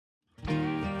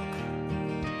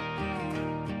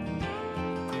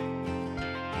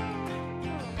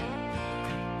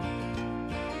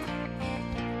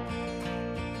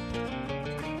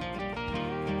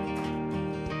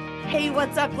Hey,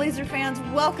 what's up, Blazer fans?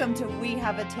 Welcome to We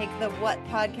Have a Take the What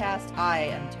podcast. I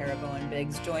am Tara Bowen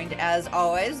Biggs, joined as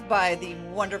always by the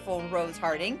wonderful Rose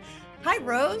Harding. Hi,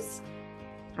 Rose.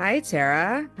 Hi,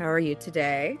 Tara. How are you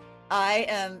today? I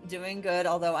am doing good,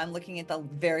 although I'm looking at the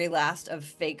very last of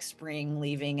fake spring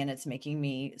leaving and it's making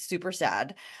me super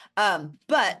sad.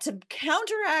 But to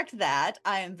counteract that,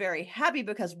 I am very happy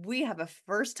because we have a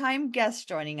first-time guest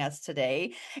joining us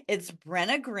today. It's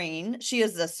Brenna Greene. She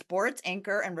is the sports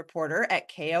anchor and reporter at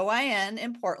KOIN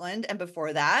in Portland. And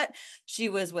before that, she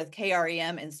was with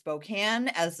KREM in Spokane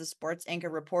as the sports anchor,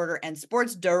 reporter, and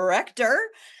sports director.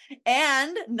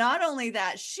 And not only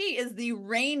that, she is the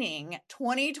reigning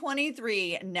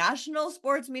 2023 National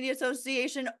Sports Media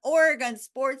Association Oregon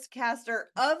Sportscaster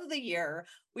of the Year.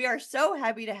 We are so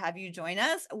happy to have you join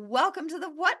us. Welcome to the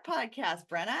What Podcast,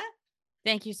 Brenna.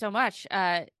 Thank you so much.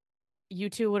 You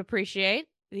two would appreciate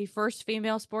the first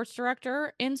female sports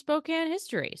director in Spokane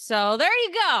history. So there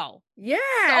you go. Yeah.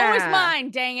 It's always mine,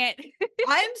 dang it.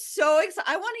 I'm so excited.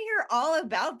 I want to hear all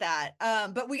about that.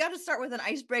 But we got to start with an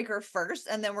icebreaker first,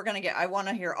 and then I want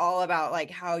to hear all about like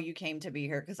how you came to be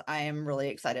here because I am really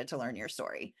excited to learn your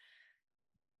story.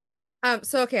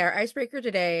 Okay, our icebreaker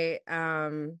today,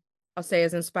 I'll say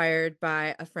is inspired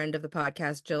by a friend of the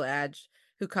podcast, Jill Adge,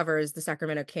 who covers the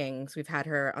Sacramento Kings. We've had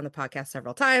her on the podcast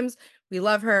several times. We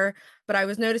love her, but I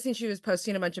was noticing she was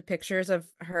posting a bunch of pictures of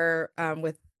her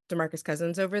with DeMarcus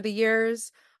Cousins over the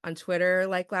years on Twitter,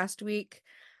 like last week.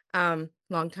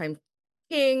 Longtime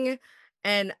King,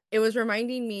 and it was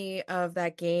reminding me of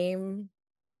that game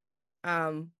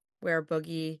where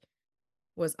Boogie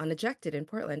was unejected in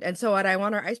Portland. And so what I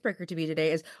want our icebreaker to be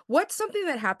today is, what's something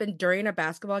that happened during a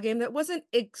basketball game that wasn't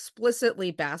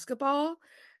explicitly basketball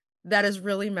that is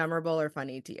really memorable or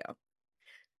funny to you?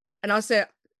 And I'll say,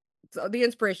 so the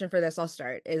inspiration for this, I'll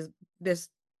start, is this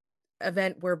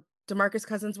event where DeMarcus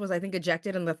Cousins was, I think,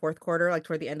 ejected in the fourth quarter, like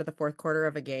toward the end of the fourth quarter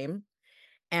of a game.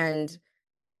 And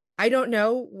I don't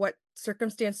know what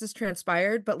circumstances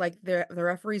transpired, but like the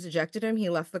referees ejected him. He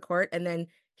left the court, and then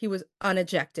he was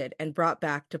unejected and brought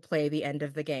back to play the end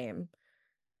of the game.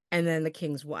 And then the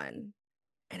Kings won.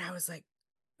 And I was like,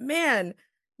 man,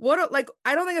 I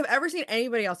don't think I've ever seen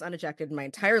anybody else unejected in my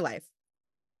entire life.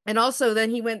 And also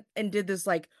then he went and did this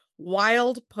like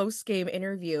wild post-game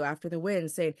interview after the win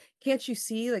saying, can't you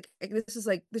see, like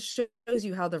this shows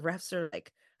you how the refs are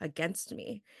like against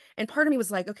me. And part of me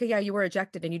was like, okay, yeah, you were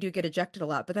ejected and you do get ejected a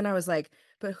lot. But then I was like,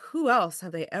 but who else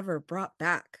have they ever brought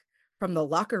back from the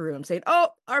locker room saying, oh,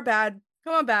 our bad,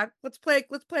 come on back, let's play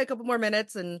a couple more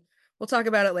minutes and we'll talk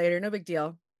about it later, no big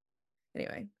deal.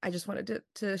 Anyway, I just wanted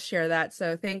to share that.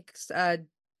 So thanks,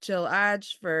 Jill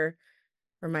Adge, for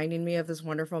reminding me of this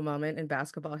wonderful moment in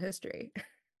basketball history.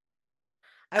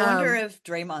 I wonder if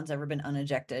Draymond's ever been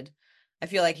unejected. I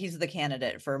feel like he's the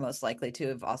candidate for most likely to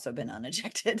have also been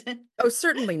unejected. Oh,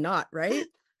 certainly not, right?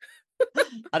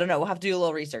 I don't know. We'll have to do a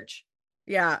little research.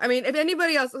 Yeah. I mean, if any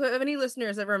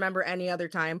listeners ever remember any other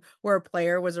time where a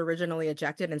player was originally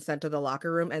ejected and sent to the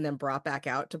locker room and then brought back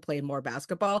out to play more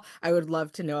basketball, I would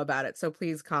love to know about it. So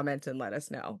please comment and let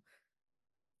us know.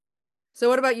 So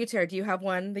what about you, Tara? Do you have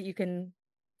one that you can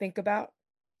think about?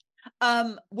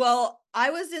 Well, I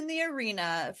was in the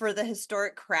arena for the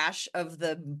historic crash of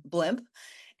the blimp,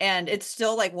 and it's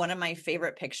still like one of my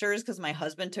favorite pictures because my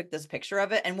husband took this picture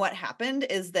of it. And what happened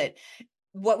is that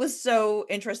what was so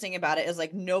interesting about it is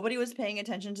like nobody was paying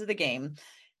attention to the game,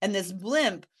 and this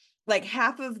blimp,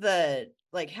 half of the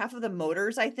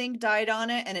motors I think died on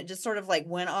it, and it just sort of like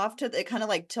went off it kind of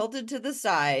like tilted to the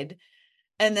side.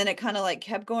 And then it kind of like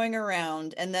kept going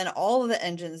around, and then all of the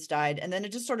engines died, and then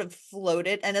it just sort of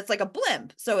floated, and it's like a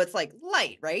blimp. So it's like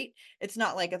light, right? It's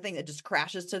not like a thing that just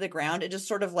crashes to the ground. It just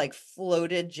sort of like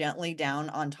floated gently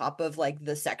down on top of like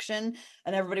the section.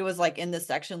 And everybody was like in the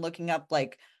section looking up,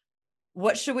 like,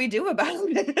 what should we do about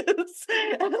this?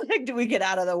 Like, do we get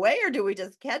out of the way or do we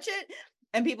just catch it?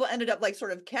 And people ended up like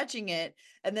sort of catching it.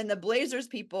 And then the Blazers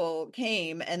people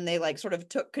came and they like sort of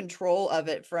took control of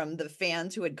it from the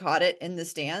fans who had caught it in the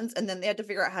stands. And then they had to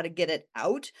figure out how to get it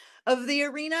out of the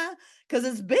arena because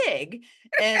it's big.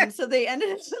 And so they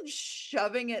ended up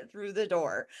shoving it through the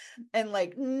door. And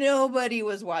like nobody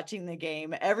was watching the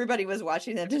game. Everybody was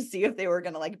watching them to see if they were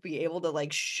going to like be able to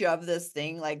like shove this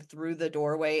thing like through the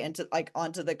doorway into like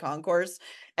onto the concourse.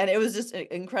 And it was just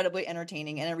incredibly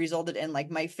entertaining. And it resulted in like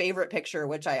my favorite picture,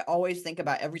 which I always think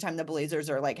about every time the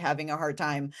Blazers are like having a hard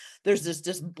time. There's this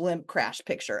just blimp crash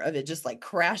picture of it just like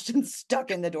crashed and stuck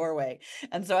in the doorway.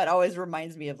 And so it always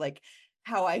reminds me of like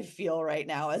how I feel right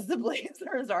now as the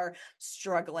Blazers are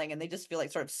struggling and they just feel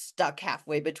like sort of stuck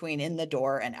halfway between in the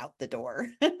door and out the door.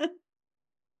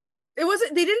 It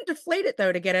wasn't, they didn't deflate it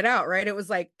though to get it out, right? It was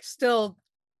like still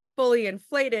fully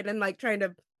inflated and like trying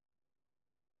to,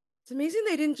 it's amazing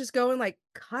they didn't just go and like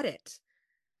cut it.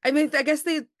 I mean, I guess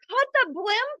they, Cut the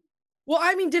blimp? well,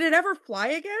 I mean, did it ever fly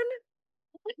again?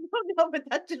 I don't know, but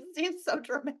that just seems so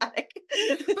dramatic.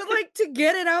 But like to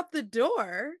get it out the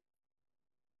door.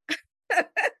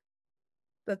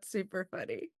 That's super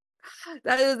funny.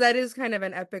 That is kind of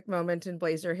an epic moment in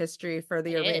Blazer history for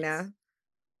the It is. arena.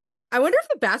 I wonder if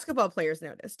the basketball players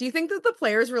noticed. Do you think that the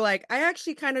players were like, I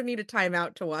actually kind of need a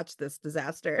timeout to watch this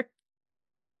disaster?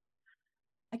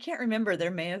 I can't remember.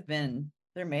 There may have been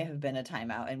a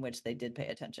timeout in which they did pay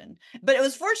attention. But it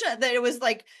was fortunate that it was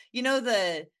like,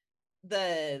 the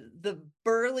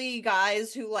burly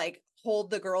guys who like hold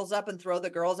the girls up and throw the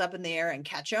girls up in the air and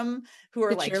catch them, who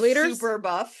are The like cheerleaders? super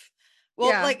buff. Well,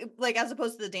 Yeah. like as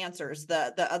opposed to the dancers,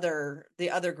 the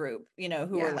other group,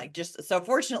 who were Yeah. like just so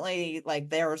fortunately, like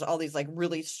there was all these like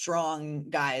really strong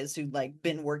guys who'd like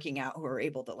been working out who were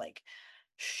able to like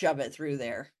shove it through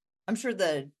there. I'm sure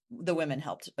the women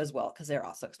helped as well because they're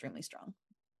also extremely strong.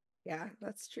 Yeah,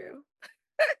 that's true.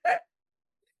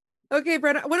 Okay,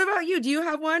 Brenna, what about you? Do you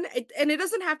have one? And it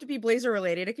doesn't have to be Blazer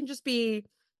related. It can just be,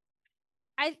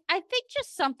 I think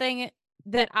just something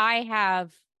that I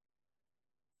have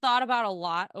thought about a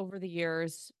lot over the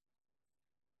years,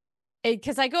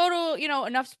 because I go to,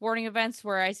 enough sporting events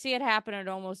where I see it happen at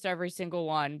almost every single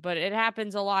one, but it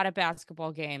happens a lot at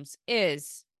basketball games,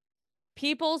 is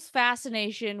people's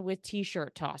fascination with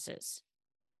t-shirt tosses.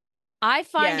 I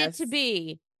find it to yes.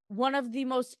 be one of the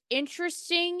most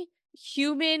interesting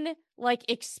human like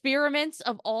experiments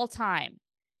of all time.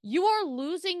 You are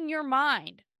losing your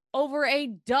mind over a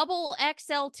double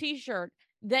XL t-shirt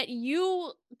that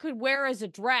you could wear as a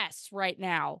dress right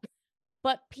now.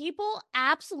 But people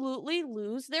absolutely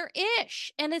lose their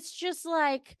ish. And it's just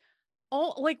like,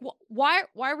 oh, like why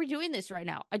are we doing this right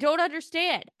now? I don't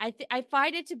understand. I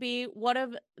find it to be one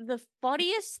of the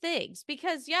funniest things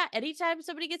because yeah, anytime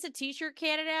somebody gets a t-shirt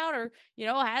cannon out or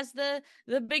has the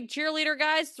big cheerleader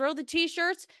guys throw the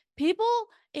t-shirts, people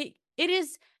it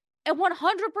is a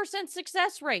 100%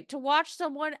 success rate to watch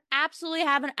someone absolutely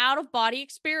have an out of body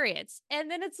experience.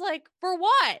 And then it's like, for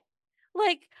what?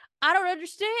 Like, I don't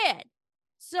understand.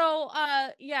 So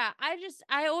yeah,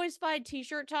 I always find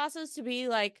t-shirt tosses to be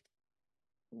like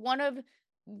one of,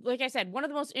 like I said, one of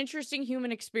the most interesting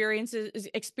human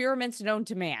experiments known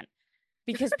to man,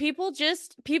 because people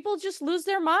just lose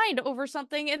their mind over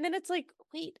something, and then it's like,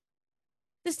 wait,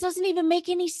 this doesn't even make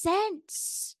any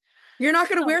sense. You're not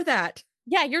going to So, wear that.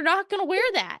 yeah, you're not gonna wear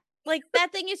that. Like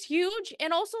that thing is huge,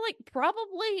 and also like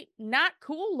probably not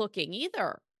cool looking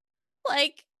either.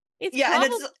 Like it's Yeah, and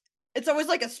probably it's always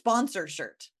like a sponsor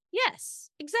shirt. yes,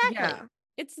 exactly. Yeah.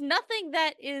 It's nothing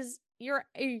that is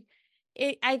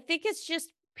I think it's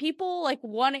just people like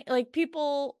wanting, like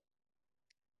people,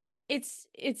 it's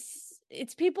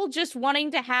people just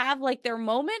wanting to have like their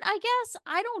moment, I guess.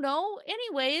 I don't know.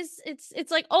 Anyways,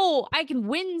 it's like, oh, I can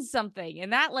win something,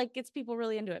 and that like gets people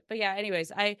really into it. But yeah,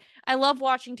 anyways, I love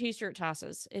watching t-shirt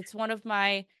tosses. It's one of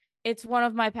my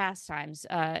pastimes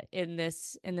in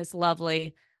this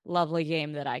lovely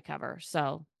game that I cover.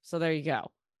 So there you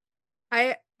go.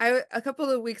 I a couple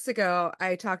of weeks ago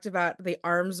I talked about the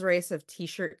arms race of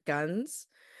t-shirt guns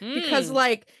because Mm,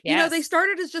 like, they yes.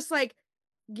 started as just like,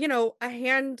 a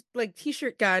hand like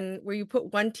t-shirt gun where you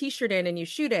put one t-shirt in and you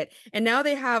shoot it. And now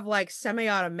they have like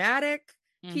semi-automatic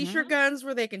t-shirt Mm-hmm. guns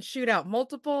where they can shoot out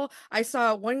multiple. I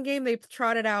saw one game they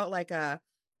trotted out like a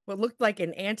what looked like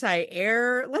an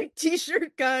anti-air like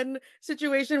t-shirt gun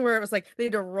situation where it was like they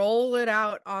had to roll it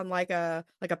out on like a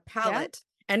Yeah. pallet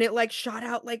and it like shot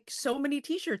out like so many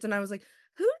t-shirts and I was like,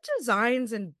 who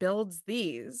designs and builds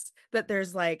these that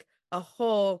there's like a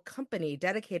whole company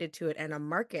dedicated to it and a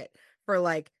market for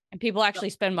like And people the- actually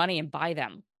spend money and buy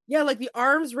them. yeah, like the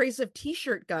arms race of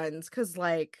t-shirt guns because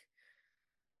like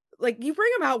you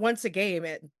bring them out once a game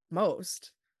at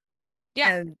most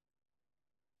Yeah. and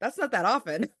that's not that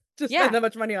often to spend Yeah. that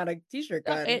much money on a t-shirt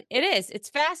No, gun. it is. It's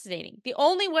fascinating. The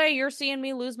only way you're seeing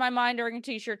me lose my mind during a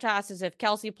t-shirt toss is if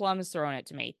Kelsey Plum is throwing it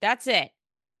to me. That's it.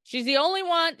 She's the only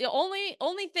one, the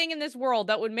only thing in this world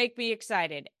that would make me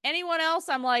excited. Anyone else,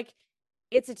 I'm like,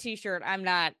 it's a t-shirt. I'm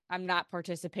not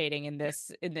participating in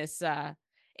this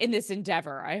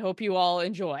endeavor. I hope you all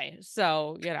enjoy.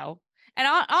 So, And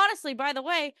honestly, by the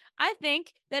way, I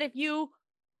think that if you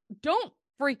don't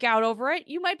freak out over it,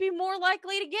 you might be more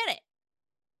likely to get it.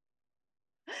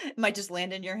 It might just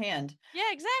land in your hand.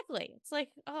 Yeah, exactly. It's like,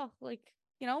 oh, like,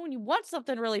 when you want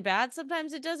something really bad,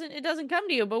 sometimes it doesn't come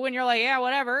to you. But when you're like, yeah,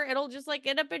 whatever, it'll just like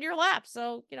end up in your lap.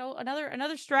 So,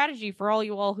 another strategy for all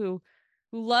you all who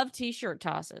who love t-shirt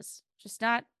tosses. Just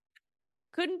not,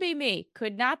 couldn't be me.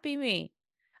 Could not be me.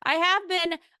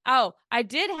 I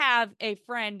did have a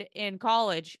friend in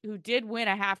college who did win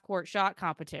a half-court shot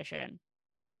competition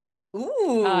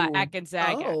Ooh. at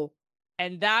Gonzaga. Oh,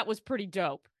 And that was pretty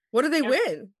dope. what do they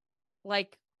win?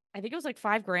 Like, I think it was like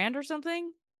 $5,000 or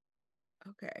something.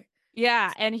 Okay.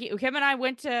 Yeah, and him and I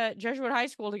went to Jesuit high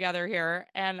school together here,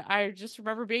 and I just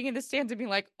remember being in the stands and being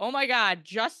like, "Oh my God,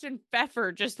 Justin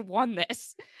Pfeffer just won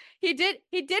this." He did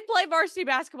play varsity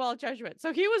basketball at Jesuit,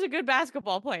 so he was a good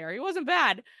basketball player. He wasn't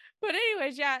bad. But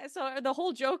anyways, yeah, so the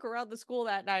whole joke around the school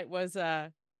that night was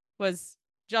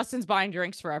Justin's buying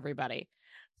drinks for everybody.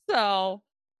 So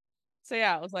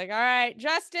yeah, I was like, "All right,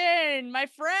 Justin, my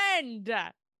friend,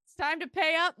 it's time to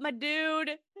pay up, my dude."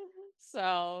 Did he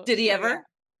So ever? yeah.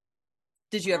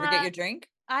 Did you ever get your drink?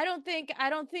 I don't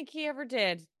think he ever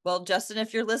did. Well, Justin,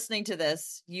 if you're listening to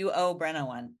this, you owe Brenna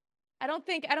one. I don't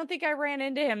think I ran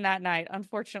into him that night,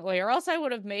 unfortunately, or else I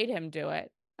would have made him do it.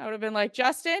 I would have been like,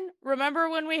 Justin, remember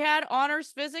when we had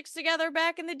honors physics together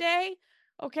back in the day?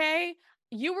 Okay.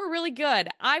 You were really good.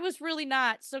 I was really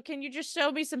not. So can you just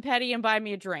show me some petty and buy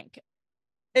me a drink?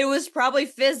 It was probably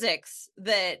physics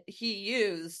that he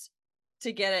used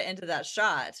to get it into that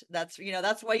shot. That's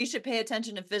why you should pay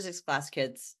attention to physics class,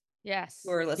 kids Yes.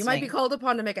 who are listening. You might be called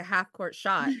upon to make a half-court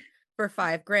shot for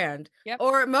 $5,000. Yep.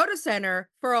 Or at Moda Center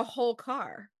for a whole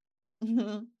car.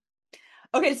 Mhm.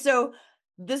 Okay, so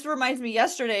this reminds me,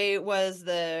 yesterday was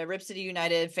the Rip City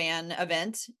United fan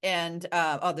event, and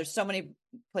there's so many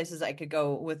places I could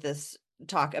go with this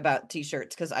talk about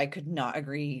t-shirts because I could not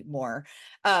agree more.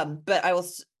 But I will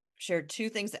share two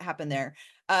things that happened there.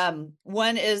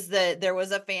 One is that there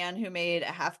was a fan who made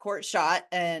a half-court shot,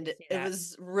 and it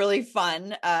was really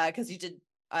fun because you did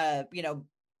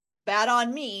bad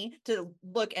on me to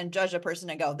look and judge a person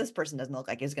and go, this person doesn't look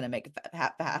like he's going to make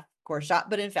a half court shot,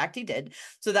 but in fact he did.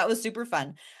 So that was super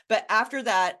fun. But after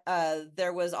that,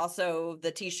 there was also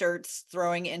the t-shirts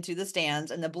throwing into the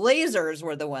stands, and the Blazers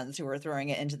were the ones who were throwing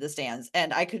it into the stands.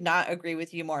 And I could not agree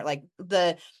with you more. Like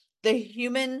the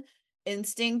human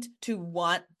instinct to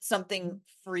want something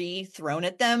free thrown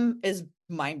at them is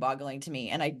mind-boggling to me,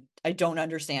 and I don't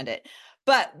understand it.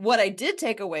 But what I did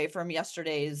take away from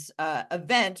yesterday's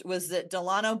event was that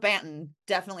Delano Banton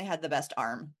definitely had the best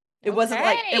arm. It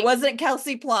wasn't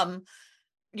Kelsey Plum,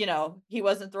 he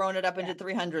wasn't throwing it up into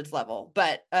 300s level.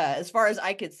 But as far as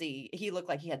I could see, he looked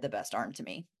like he had the best arm to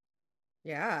me.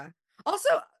 Yeah. Also,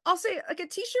 I'll say, like, a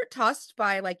t-shirt tossed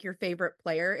by like your favorite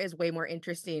player is way more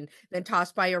interesting than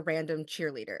tossed by a random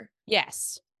cheerleader.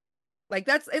 Yes. Like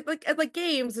that's it. Like at like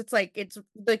games, it's like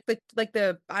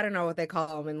the I don't know what they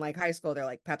call them in like high school. They're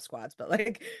like pep squads, but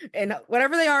like and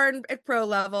whatever they are at pro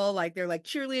level, like they're like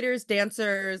cheerleaders,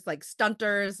 dancers, like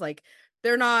stunters. Like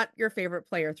they're not your favorite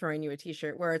player throwing you a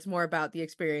t-shirt. Where it's more about the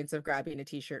experience of grabbing a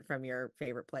t-shirt from your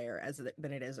favorite player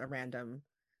than it is a random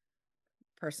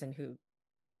person who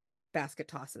basket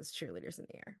tosses cheerleaders in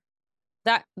the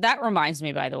air. That reminds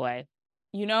me, by the way,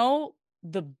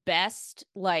 the best,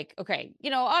 like, okay,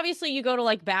 obviously you go to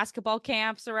like basketball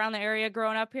camps around the area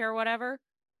growing up here or whatever.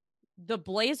 The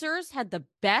Blazers had the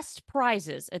best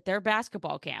prizes at their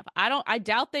basketball camp. I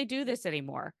doubt they do this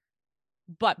anymore.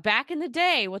 But back in the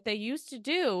day, what they used to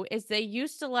do is they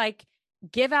used to like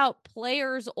give out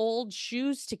players' old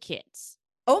shoes to kids.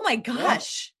 Oh my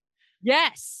gosh.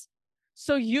 Yes.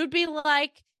 So you'd be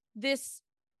like this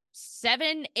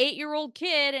 7-8-year-old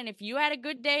kid, and if you had a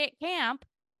good day at camp,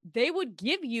 they would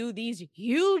give you these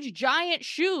huge giant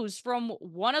shoes from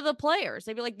one of the players.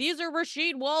 They'd be like, these are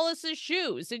Rasheed Wallace's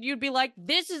shoes. And you'd be like,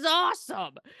 this is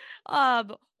awesome.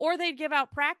 Or they'd give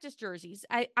out practice jerseys.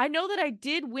 I know that I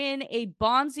did win a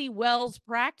Bonzi Wells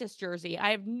practice jersey. I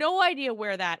have no idea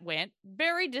where that went.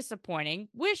 Very disappointing.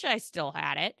 Wish I still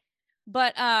had it.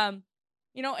 But, and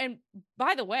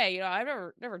by the way, I've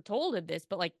never told him this,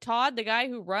 but like Todd, the guy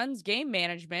who runs game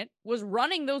management, was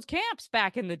running those camps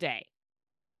back in the day.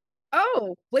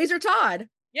 Oh, Blazer Todd.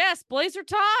 Yes, Blazer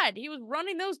Todd. He was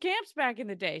running those camps back in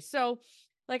the day. So,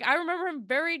 like, I remember him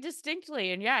very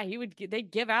distinctly. And yeah,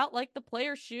 they'd give out like the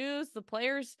players' shoes, the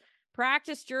players'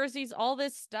 practice jerseys, all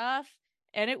this stuff.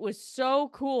 And it was so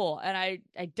cool. And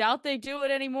I doubt they do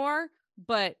it anymore.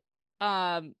 But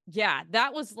yeah,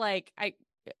 that was like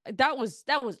that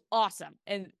was awesome.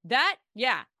 And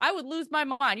I would lose my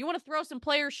mind. You want to throw some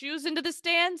player shoes into the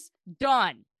stands?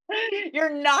 Done.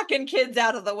 You're knocking kids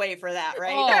out of the way for that,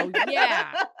 right? Oh,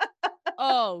 yeah.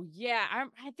 Oh, yeah.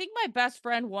 I think my best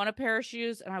friend won a pair of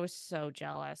shoes, and I was so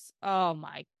jealous. Oh,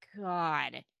 my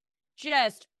God.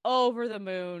 Just over the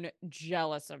moon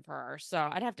jealous of her. So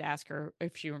I'd have to ask her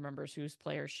if she remembers whose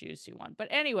player's shoes she won. But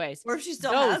anyways. Or if she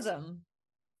still has them.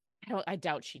 I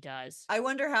doubt she does. I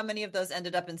wonder how many of those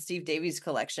ended up in Steve Davies'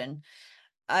 collection.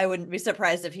 I wouldn't be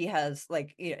surprised if he has,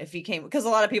 like, if he came, because a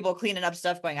lot of people cleaning up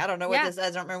stuff going, I don't know what this is, I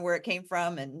don't remember where it came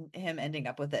from, and him ending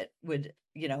up with it would,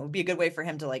 be a good way for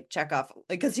him to like check off,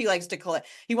 because he likes to collect,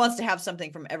 he wants to have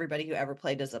something from everybody who ever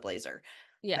played as a Blazer.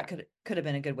 Yeah. That could have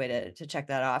been a good way to check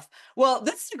that off. Well,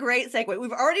 this is a great segue.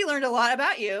 We've already learned a lot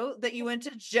about you, that you went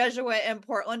to Jesuit in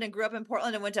Portland and grew up in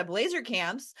Portland and went to Blazer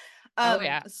camps. Oh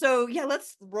yeah. So yeah,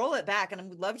 let's roll it back, and I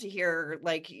would love to hear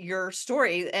like your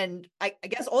story, and I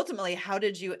guess ultimately, how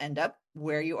did you end up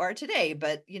where you are today?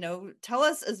 But tell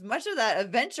us as much of that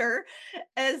adventure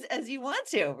as you want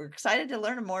to. We're excited to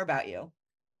learn more about you.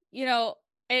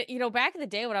 Back in the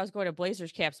day when I was going to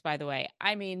Blazers camps, by the way,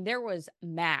 I mean, there was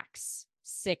max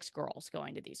 6 girls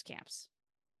going to these camps.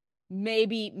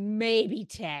 Maybe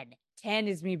 10. 10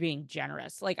 is me being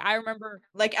generous. Like, I remember,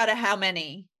 Like, out of how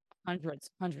many? hundreds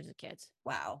of kids.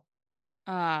 Wow.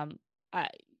 Um,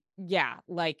 yeah,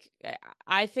 like,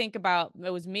 I think about, it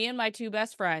was me and my 2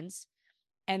 best friends,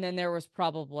 and then there was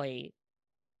probably,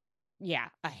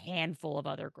 a handful of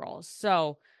other girls.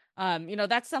 So,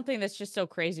 that's something that's just so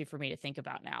crazy for me to think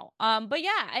about now. But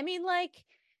yeah, I mean, like,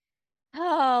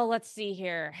 oh, let's see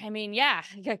here. I mean, yeah.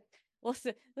 Well,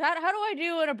 how do I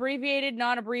do an abbreviated,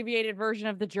 non-abbreviated version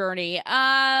of the journey?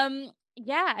 Yeah,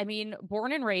 I mean,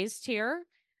 born and raised here.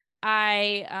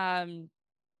 One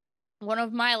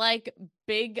of my like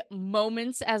big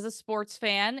moments as a sports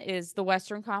fan is the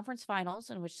Western Conference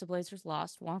Finals, in which the Blazers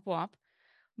lost. Womp womp.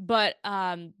 But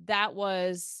that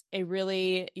was a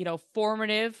really,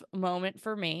 formative moment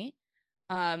for me.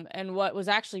 And what was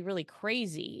actually really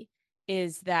crazy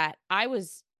is that I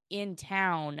was in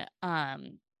town.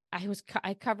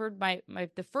 I covered my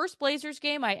the first Blazers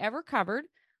game I ever covered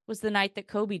was the night that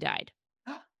Kobe died.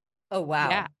 Oh Yeah.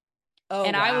 wow. Oh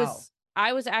And wow.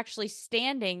 I was actually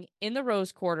standing in the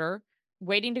Rose Quarter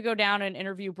waiting to go down and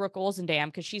interview Brooke Olzendam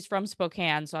because she's from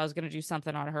Spokane, so I was going to do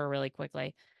something on her really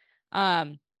quickly.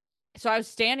 So I was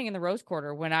standing in the Rose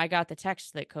Quarter when I got the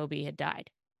text that Kobe had died,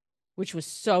 which was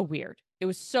so weird. It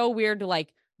was so weird to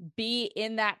like be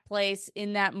in that place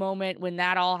in that moment when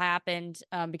that all happened,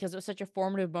 because it was such a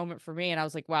formative moment for me. And I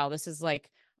was like, wow, this is like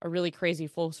a really crazy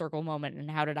full circle moment. And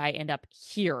how did I end up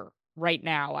here right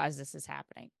now as this is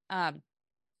happening?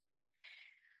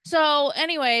 So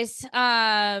anyways,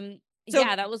 So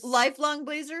yeah, that was, lifelong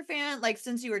Blazer fan, like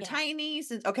since you were yeah, tiny,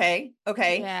 since okay. Was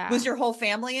yeah. your whole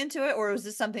family into it, or was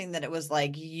this something that it was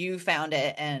like you found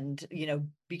it and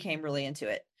became really into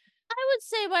it? I would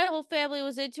say my whole family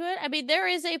was into it. I mean, there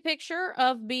is a picture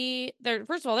of me there.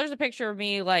 First of all, there's a picture of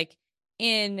me like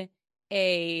in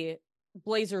a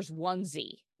Blazers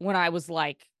onesie when I was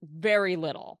like very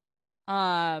little.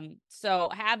 So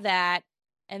have that.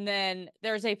 And then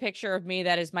there's a picture of me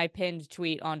that is my pinned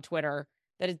tweet on Twitter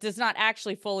that it does not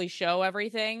actually fully show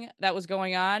everything that was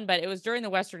going on, but it was during the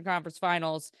Western Conference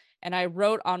Finals, and I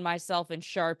wrote on myself in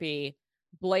Sharpie,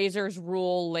 Blazers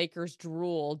rule, Lakers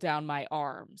drool down my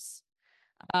arms.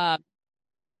 Uh,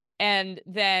 and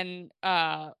then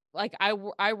like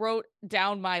I wrote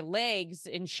down my legs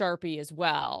in Sharpie as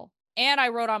well. And I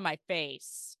wrote on my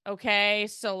face. Okay?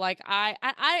 So like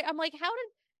I'm like, how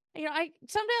did I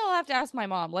someday I'll have to ask my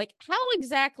mom, like, how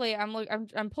exactly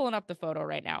I'm pulling up the photo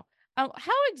right now.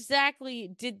 How exactly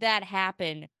did that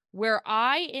happen where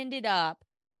I ended up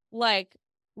like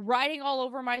writing all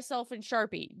over myself in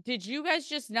Sharpie? Did you guys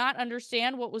just not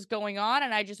understand what was going on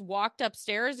and I just walked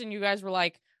upstairs and you guys were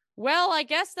like, well, I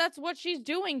guess that's what she's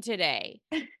doing today.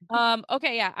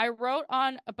 Okay, yeah, I wrote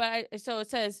on, so it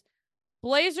says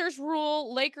Blazers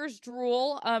rule, Lakers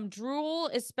drool. Drool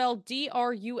is spelled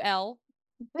DRUL.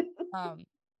 Um,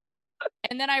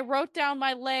 and then I wrote down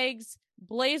my legs.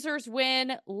 Blazers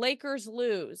win, Lakers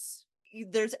lose.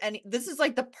 This is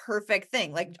like the perfect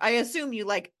thing. Like, I assume you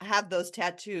like have those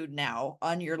tattooed now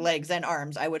on your legs and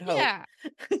arms, I would hope. Yeah.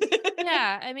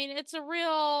 Yeah, I mean, it's a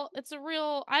real,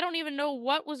 I don't even know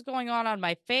what was going on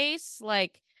my face.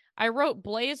 Like, I wrote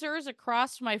Blazers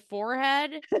across my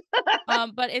forehead,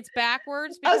 but it's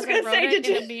backwards I was because I gonna wrote say, it did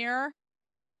in a you? mirror.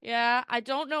 Yeah, I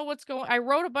don't know what's going, I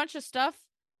wrote a bunch of stuff.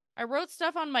 I wrote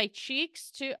stuff on my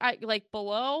cheeks too, like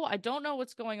below. I don't know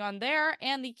what's going on there.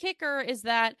 And the kicker is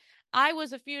that I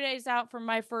was a few days out from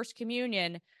my first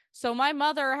communion. So my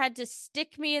mother had to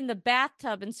stick me in the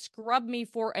bathtub and scrub me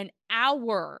for an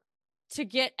hour to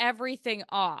get everything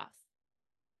off.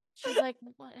 She's like,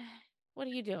 what are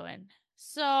you doing?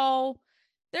 So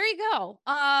there you go.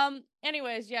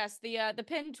 Anyways, yes, the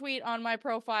pinned tweet on my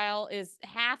profile is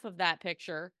half of that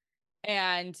picture.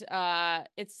 And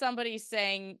it's somebody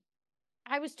saying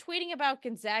I was tweeting about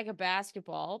Gonzaga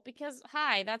basketball because,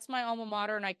 hi, that's my alma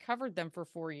mater and I covered them for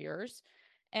 4 years.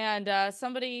 And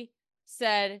somebody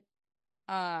said,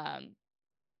 um,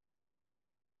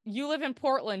 you live in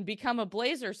Portland, become a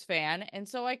Blazers fan. And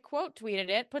so I quote tweeted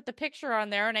it, put the picture on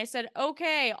there, and I said,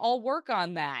 okay, I'll work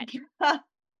on that. Oh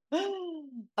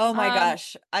my Um,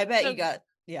 gosh. I bet you so got,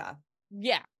 yeah.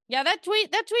 yeah. Yeah,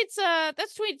 tweet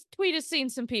has seen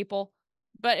some people.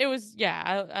 But it was,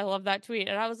 yeah, I love that tweet.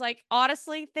 And I was like,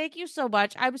 honestly, thank you so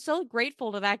much. I was so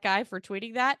grateful to that guy for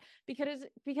tweeting that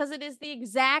because it is the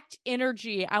exact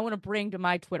energy I want to bring to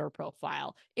my Twitter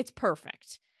profile. It's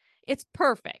perfect. It's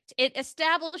perfect. It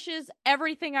establishes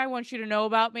everything I want you to know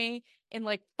about me in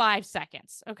like 5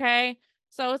 seconds. Okay.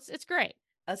 So it's great.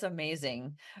 That's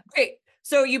amazing. Great.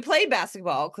 So you played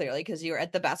basketball clearly because you were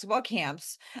at the basketball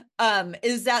camps.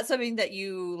 Is that something that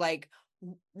you like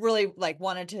really like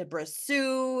wanted to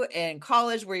pursue in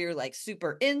college? Where you're like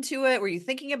super into it? Were you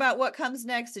thinking about what comes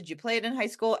next? Did you play it in high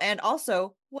school? And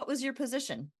also, what was your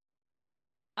position?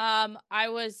 I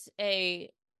was a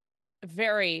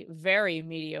very, very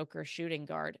mediocre shooting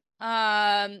guard.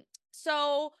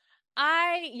 So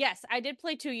yes, I did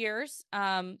play 2 years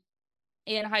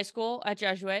in high school at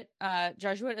Jesuit.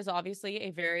 Jesuit is obviously a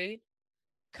very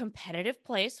competitive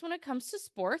place when it comes to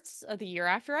sports. The year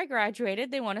after I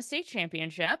graduated, they won a state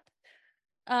championship.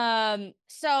 So, I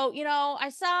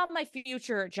saw my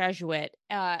future at Jesuit,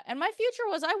 and my future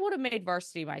was I would have made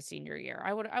varsity my senior year.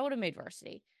 I would have made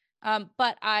varsity.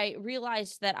 But I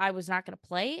realized that I was not going to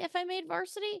play if I made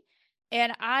varsity.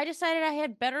 And I decided I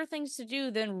had better things to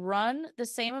do than run the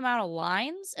same amount of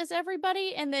lines as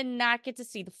everybody and then not get to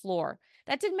see the floor.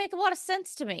 That didn't make a lot of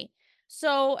sense to me.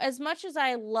 So as much as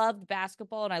I loved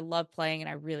basketball and I loved playing, and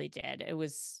I really did, it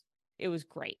was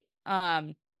great.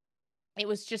 It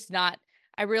was just not,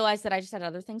 I realized that I just had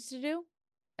other things to do.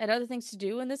 I had other things to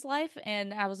do in this life.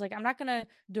 And I was like, I'm not going to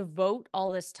devote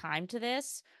all this time to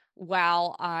this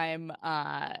while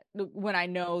when I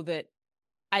know that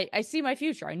I see my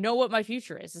future. I know what my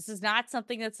future is. This is not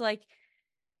something that's like,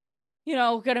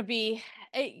 gonna be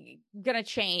gonna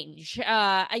change.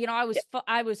 I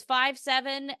was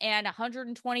 5'7" and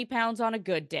 120 pounds on a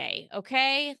good day.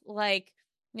 Okay. Like,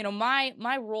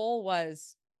 my role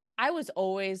was, I was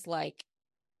always like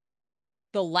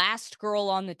the last girl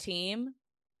on the team.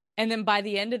 And then by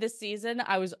the end of the season,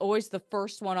 I was always the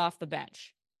first one off the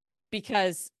bench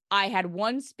because I had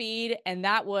one speed, and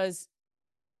that was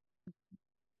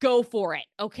go for it.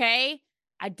 Okay.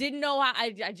 I didn't know how,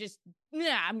 I just,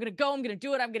 yeah, I'm going to go, I'm going to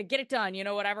do it. I'm going to get it done,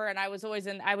 whatever. And I was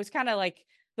kind of like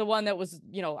the one that was,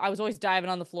 I was always diving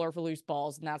on the floor for loose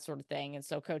balls and that sort of thing. And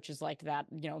so coaches liked that,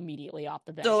 immediately off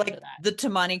the bench. So into like that. the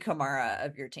Tamani Kamara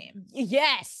of your team.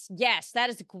 Yes, that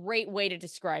is a great way to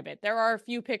describe it. There are a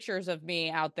few pictures of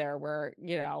me out there where,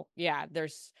 yeah,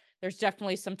 there's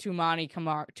definitely some Tumani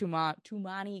Kamara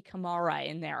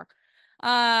in there.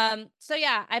 So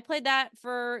yeah, I played that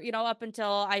for, up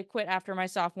until I quit after my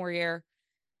sophomore year.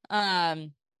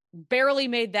 Barely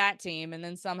made that team, and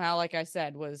then somehow, like I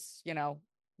said, was,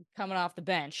 coming off the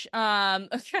bench.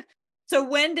 So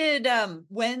when did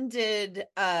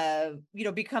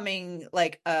becoming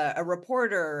like a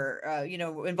reporter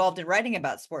involved in writing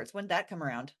about sports, when did that come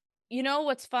around?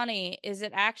 What's funny is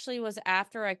it actually was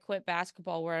after I quit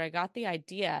basketball where I got the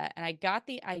idea, and I got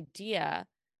the idea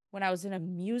when I was in a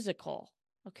musical.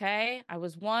 Okay. I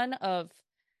was one of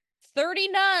 30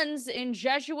 nuns in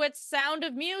Jesuit's Sound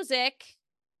of Music.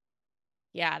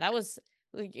 Yeah, that was,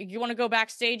 you want to go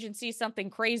backstage and see something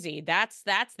crazy. That's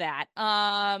that.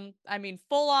 I mean,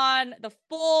 full on the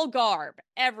full garb,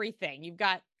 everything. You've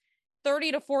got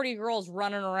 30 to 40 girls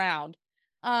running around.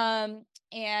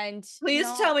 And please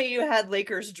tell me you had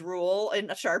Lakers drool and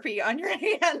a Sharpie on your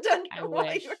hand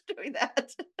while you were doing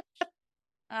that.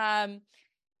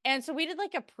 And so we did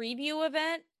like a preview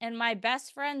event, and my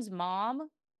best friend's mom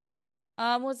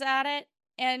was at it.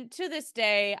 And to this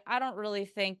day, I don't really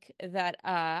think that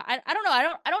I don't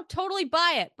know. I don't totally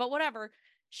buy it, but whatever.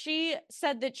 She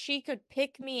said that she could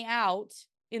pick me out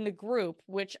in the group,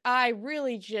 which I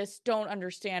really just don't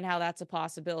understand how that's a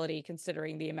possibility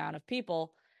considering the amount of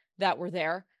people that were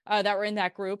there, that were in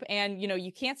that group. And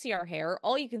you can't see our hair.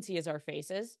 All you can see is our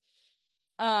faces.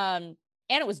 And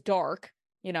it was dark,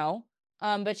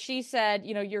 but she said,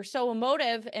 you're so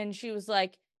emotive, and she was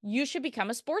like, you should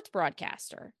become a sports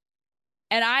broadcaster.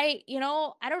 And I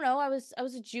don't know. I was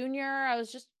a junior. I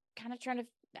was just kind of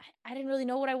I didn't really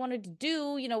know what I wanted to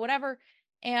do, whatever.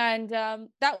 And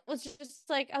that was just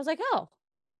like, I was like, oh,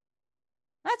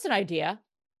 that's an idea.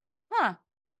 Huh.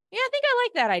 Yeah, I think I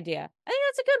like that idea. I think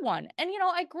that's a good one. And,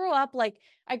 I grew up,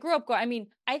 I mean,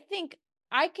 I think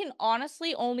I can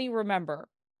honestly only remember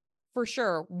for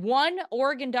sure one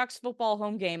Oregon Ducks football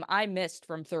home game I missed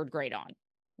from 3rd grade on.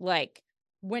 Like,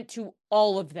 went to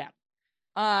all of them.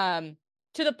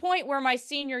 To the point where my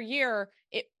senior year,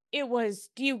 it was,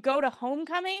 do you go to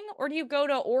homecoming or do you go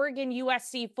to Oregon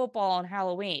USC football on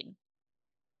Halloween?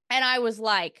 And I was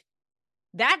like,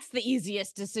 that's the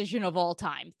easiest decision of all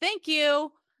time. Thank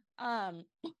you. Um,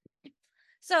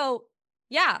 so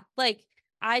yeah, like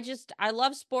I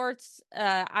love sports.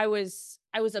 I was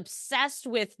obsessed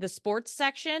with the sports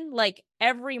section. Like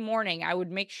every morning I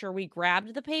would make sure we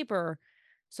grabbed the paper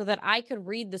so that I could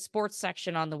read the sports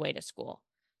section on the way to school.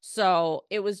 So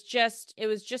it was just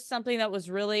something that was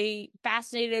really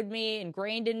fascinated me,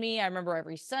 ingrained in me. I remember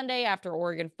every Sunday after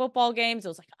Oregon football games, it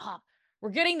was like,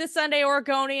 we're getting the Sunday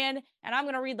Oregonian, and I'm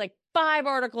going to read like 5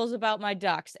 articles about my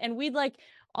Ducks. And we'd like,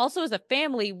 also as a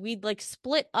family, we'd like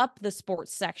split up the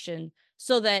sports section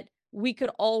so that we could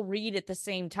all read at the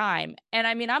same time. And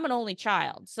I mean, I'm an only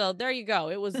child. So there you go.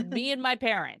 It was me and my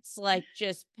parents, like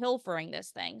just pilfering this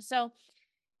thing. So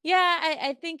yeah,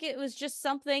 I think it was just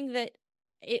something that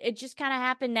it just kind of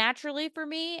happened naturally for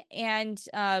me. And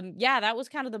yeah, that was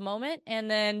kind of the moment. And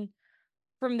then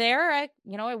from there, I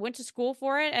went to school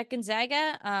for it at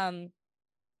Gonzaga.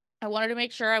 I wanted to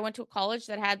make sure I went to a college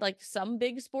that had like some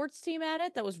big sports team at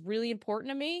it that was really important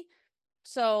to me.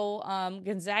 So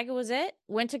Gonzaga was it.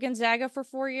 Went to Gonzaga for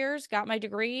 4 years, got my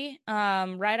degree.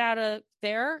 Right out of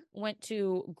there, went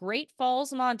to Great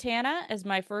Falls, Montana as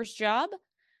my first job,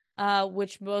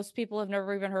 which most people have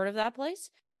never even heard of that place.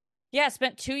 Yeah,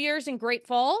 spent 2 years in Great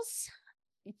Falls.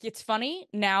 It's funny.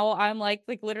 Now I'm like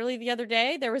literally the other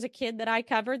day, there was a kid that I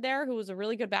covered there who was a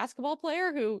really good basketball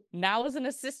player who now is an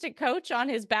assistant coach on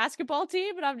his basketball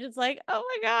team. And I'm just like, oh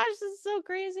my gosh, this is so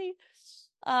crazy.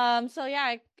 So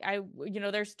yeah, I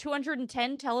there's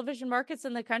 210 television markets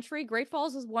in the country. Great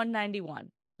Falls is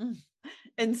 191.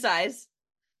 In size.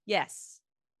 Yes.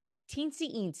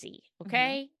 Teensy eensy.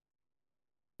 Okay.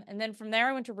 And then from there,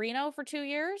 I went to Reno for 2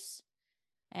 years.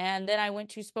 And then I went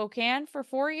to Spokane for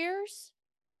 4 years.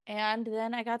 And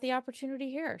then I got the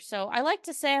opportunity here. So I like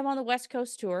to say I'm on the West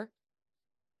Coast tour.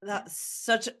 That's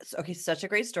such a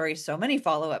great story. So many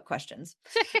follow-up questions.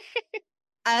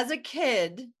 As a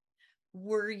kid,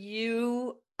 were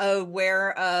you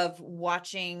aware of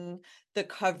watching the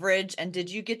coverage, and did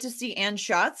you get to see Ann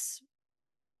Schatz?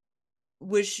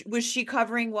 Was she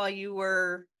covering while you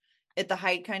were at the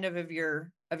height kind of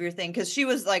your thing? Because she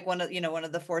was like one of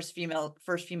the first female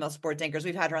sports anchors.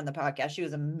 We've had her on the podcast. She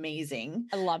was amazing.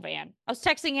 I love Ann. I was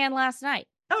texting Ann last night.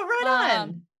 Oh, right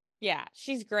on. Yeah,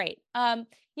 she's great. I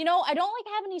don't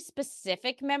like have any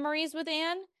specific memories with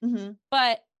Ann,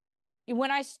 but when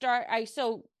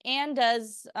so Ann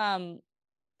does a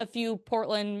few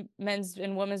Portland men's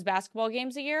and women's basketball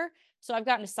games a year. So I've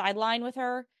gotten a sideline with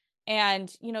her.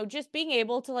 And, just being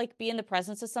able to like be in the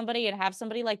presence of somebody and have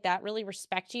somebody like that really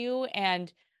respect you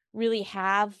and really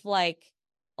have like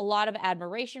a lot of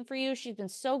admiration for you. She's been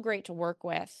so great to work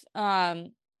with.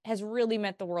 Has really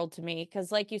meant the world to me.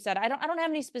 Cause like you said, I don't have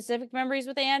any specific memories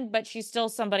with Ann, but she's still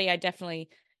somebody I definitely,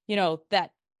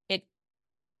 that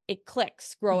it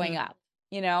clicks growing up,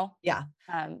 Yeah.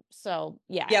 So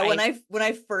yeah. Yeah. When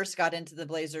I first got into the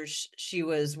Blazers, she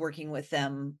was working with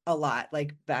them a lot,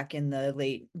 like back in the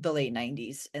late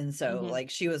 90s. And so like,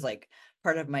 she was like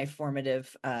part of my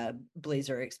formative,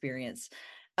 Blazer experience.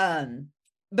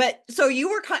 But so you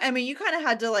were you kind of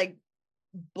had to like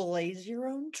blaze your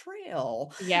own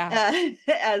trail,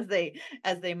 as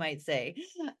they might say.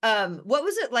 What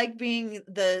was it like being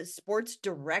the sports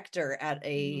director at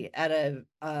a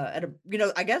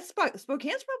I guess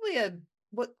Spokane's probably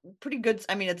pretty good.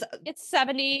 I mean, it's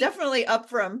 70, definitely up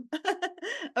from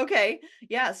okay,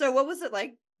 yeah. So what was it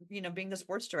like being the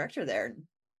sports director there?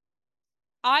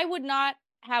 I would not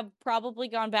have probably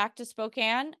gone back to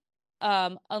Spokane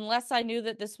unless I knew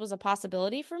that this was a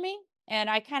possibility for me. And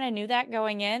I kind of knew that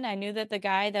going in. I knew that the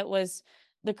guy that was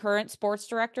the current sports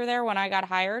director there when I got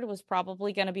hired was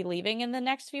probably going to be leaving in the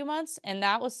next few months. And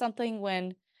that was something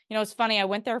when, it's funny, I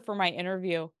went there for my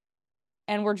interview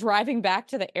and we're driving back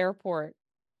to the airport.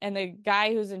 And the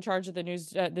guy who's in charge of the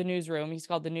newsroom, he's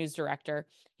called the news director.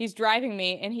 He's driving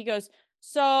me and he goes,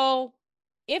 so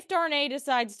if Darnay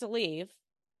decides to leave,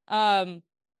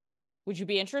 would you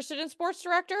be interested in sports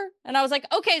director? And I was like,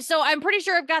 okay, so I'm pretty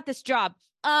sure I've got this job.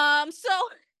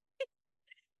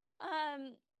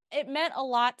 It meant a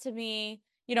lot to me,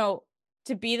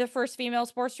 to be the first female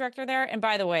sports director there. And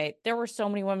by the way, there were so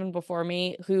many women before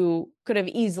me who could have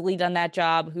easily done that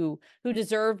job, who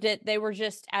deserved it. They were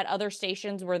just at other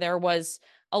stations where there was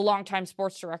a longtime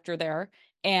sports director there.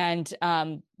 And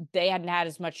they hadn't had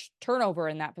as much turnover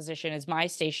in that position as my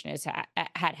station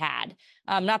had.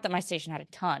 Not that my station had a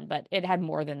ton, but it had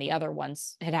more than the other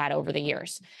ones had over the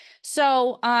years.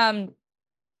 So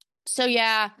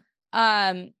yeah,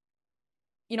 when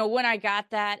I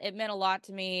got that, it meant a lot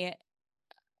to me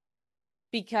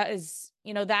because,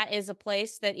 that is a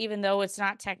place that, even though it's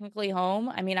not technically home,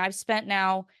 I mean, I've spent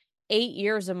now 8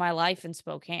 years of my life in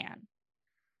Spokane.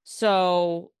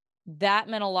 So that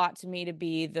meant a lot to me to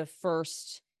be the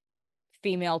first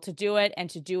female to do it, and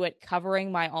to do it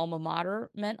covering my alma mater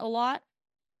meant a lot.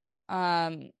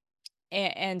 And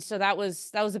so that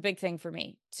was a big thing for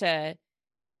me to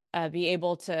be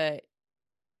able to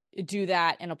do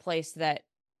that in a place that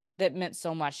meant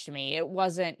so much to me. It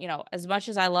wasn't, as much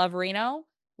as I love Reno,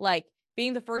 like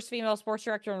being the first female sports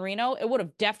director in Reno, it would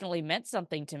have definitely meant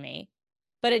something to me,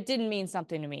 but it didn't mean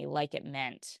something to me like it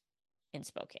meant in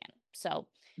Spokane. So,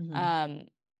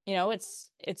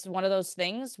 it's one of those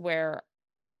things where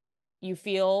you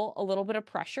feel a little bit of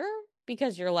pressure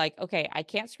because you're like, okay, I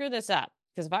can't screw this up,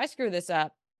 because if I screw this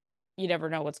up, you never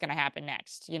know what's going to happen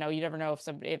next. You never know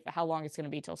how long it's going to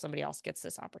be till somebody else gets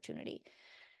this opportunity.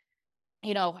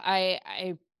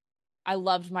 I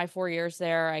loved my 4 years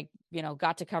there. I,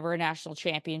 got to cover a national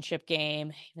championship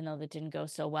game, even though that didn't go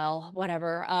so well,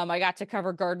 whatever. I got to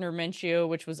cover Gardner Minshew,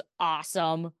 which was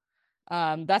awesome.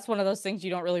 That's one of those things you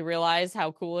don't really realize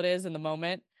how cool it is in the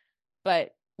moment.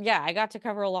 But yeah, I got to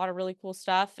cover a lot of really cool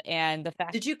stuff. And the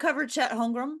fact— Did you cover Chet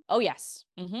Holmgren? Oh, yes.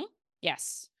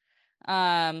 Yes.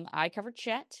 I covered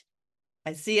Chet.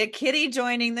 I see a kitty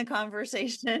joining the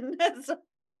conversation.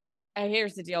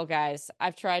 Here's the deal, guys.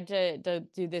 I've tried to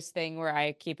do this thing where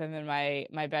I keep him in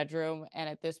my bedroom, and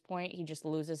at this point, he just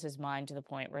loses his mind to the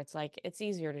point where it's like, it's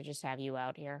easier to just have you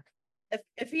out here.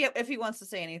 If he wants to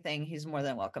say anything, he's more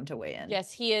than welcome to weigh in.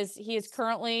 Yes, he is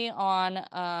currently on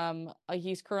a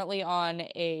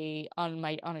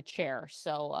chair.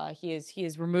 So he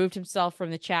has removed himself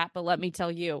from the chat, but let me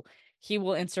tell you, he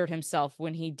will insert himself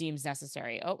when he deems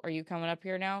necessary. Oh, are you coming up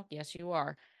here now? Yes, you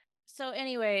are. So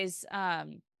anyways,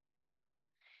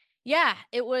 yeah,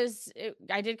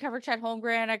 I did cover Chet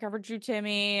Holmgren, I covered Drew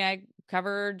Timme, I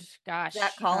covered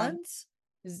Zach Collins.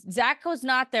 Zach was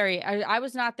not there. I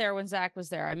was not there when Zach was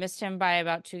there. I missed him by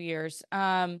about 2 years.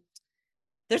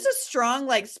 There's a strong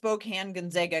Spokane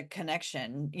Gonzaga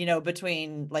connection,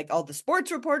 between all the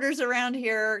sports reporters around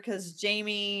here, because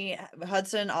Jamie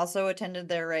Hudson also attended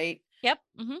there, right? Yep.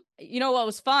 What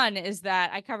was fun is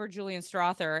that I covered Julian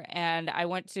Strother, and I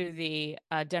went to the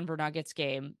Denver Nuggets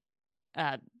game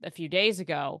a few days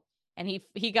ago, and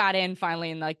he got in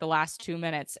finally in the last 2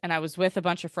 minutes, and I was with a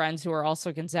bunch of friends who are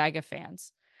also Gonzaga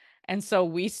fans, and so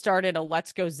we started a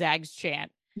 "Let's Go Zags"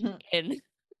 chant in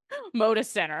Moda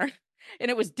Center,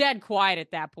 and it was dead quiet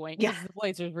at that point because the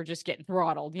Blazers were just getting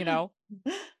throttled, And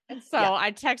so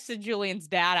I texted Julian's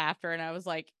dad after, and I was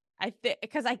like,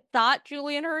 because I thought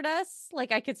Julian heard us,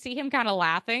 I could see him kind of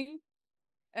laughing,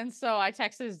 and so I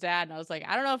texted his dad, and I was like,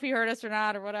 I don't know if he heard us or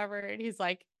not or whatever, and he's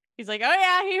like, oh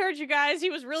yeah, he heard you guys.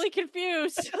 He was really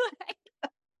confused.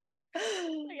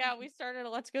 Yeah, we started a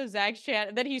 "Let's Go Zags" chant,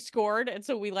 and then he scored, and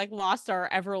so we lost our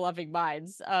ever-loving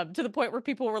minds to the point where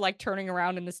people were turning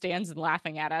around in the stands and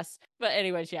laughing at us. But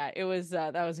anyways, yeah, it was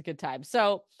that was a good time.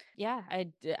 So yeah,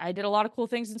 I did a lot of cool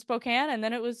things in Spokane, and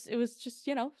then it was just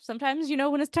sometimes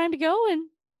when it's time to go, and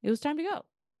it was time to go.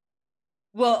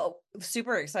 Well,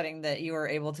 super exciting that you were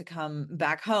able to come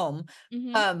back home.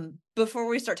 Before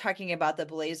we start talking about the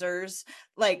Blazers,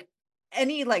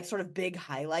 any sort of big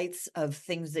highlights of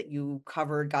things that you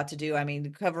got to do? I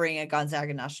mean, covering a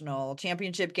Gonzaga national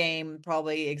championship game,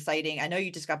 probably exciting. I know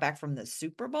you just got back from the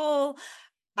Super Bowl.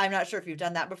 I'm not sure if you've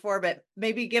done that before, but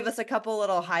maybe give us a couple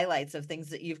little highlights of things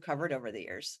that you've covered over the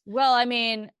years. Well, I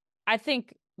mean, I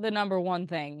think the number one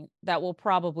thing that will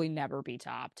probably never be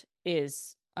topped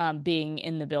is being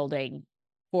in the building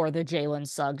for the Jalen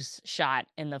Suggs shot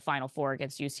in the Final Four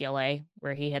against UCLA,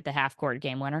 where he hit the half-court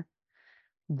game winner.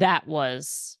 That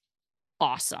was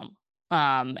awesome.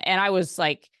 And I was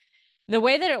the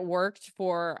way that it worked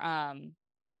for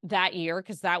that year,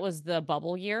 because that was the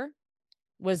bubble year,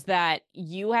 was that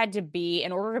you had to be,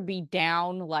 in order to be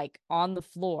down on the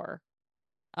floor,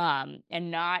 and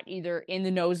not either in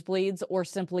the nosebleeds or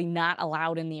simply not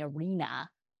allowed in the arena,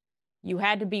 you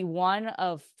had to be one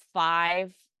of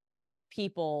 5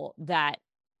 people that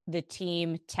the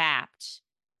team tapped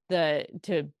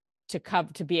to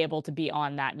be able to be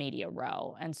on that media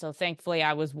row. And so thankfully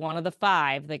I was one of the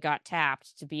 5 that got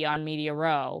tapped to be on media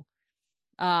row.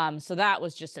 So that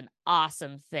was just an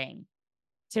awesome thing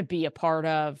to be a part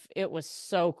of. It was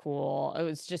so cool. It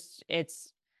was just,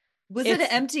 Was it an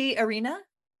empty arena?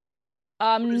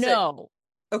 Or is it No.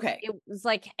 okay,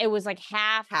 It was like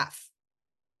half. half.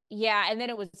 Yeah, and then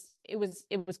it was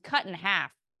cut in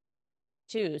half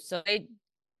too. So they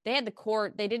had the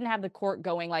court. They didn't have the court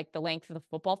going like the length of the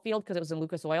football field because it was in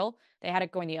Lucas Oil. They had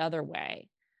it going the other way.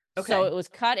 So Okay. it was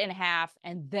cut in half,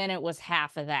 and then it was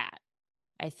half of that,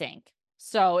 I think.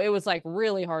 So it was like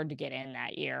really hard to get in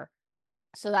that year.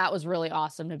 So that was really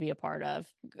awesome to be a part of.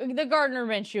 The Gardner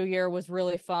Minshew year was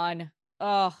really fun.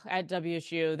 Oh, at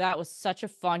WSU, that was such a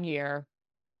fun year.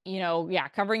 You know, yeah,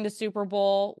 covering the Super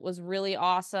Bowl was really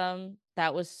awesome.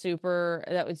 That was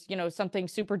something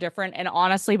super different. And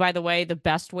honestly, by the way, the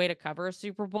best way to cover a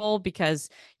Super Bowl because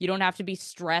you don't have to be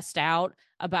stressed out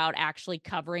about actually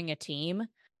covering a team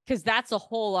because that's a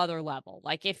whole other level.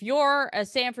 Like if you're a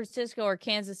San Francisco or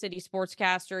Kansas City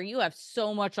sportscaster, you have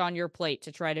so much on your plate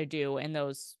to try to do in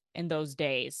those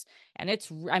days. And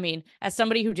I mean, as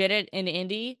somebody who did it in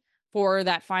Indy for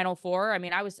that Final Four, I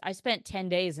mean, I spent 10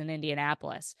 days in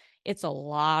Indianapolis. It's a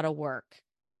lot of work.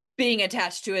 Being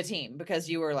attached to a team because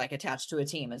you were like attached to a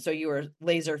team. And so you were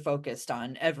laser focused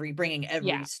on bringing every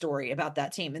Yeah. story about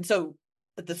that team. And so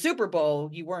at the Super Bowl,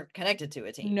 you weren't connected to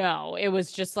a team. No, it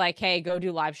was just like, hey, go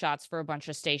do live shots for a bunch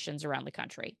of stations around the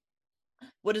country.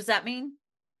 What does that mean?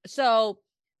 So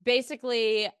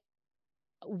basically,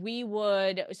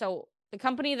 so the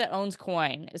company that owns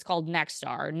Coin is called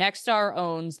Nexstar. Nexstar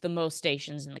owns the most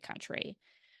stations in the country.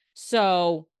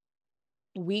 So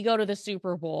we go to the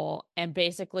Super Bowl and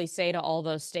basically say to all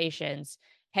those stations,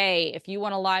 hey, if you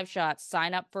want a live shot,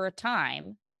 sign up for a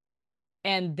time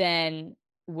and then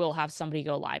we'll have somebody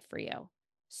go live for you.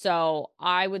 So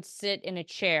I would sit in a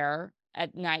chair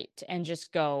at night and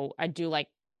just I'd do like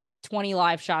 20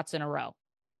 live shots in a row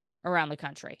around the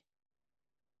country.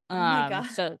 Oh my God.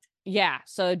 So yeah,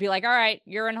 so it'd be like, all right,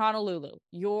 you're in Honolulu.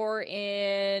 You're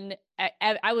in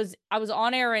I was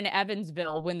on air in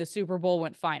Evansville when the Super Bowl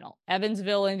went final.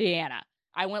 Evansville, Indiana.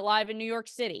 I went live in New York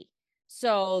City.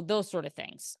 So those sort of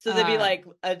things. So they'd be like,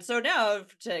 so now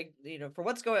to, for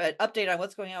update on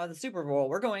what's going on with the Super Bowl,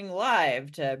 we're going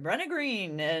live to Brenna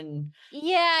Greene and.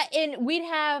 Yeah, and we'd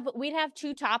have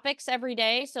two topics every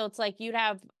day. So it's like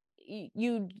the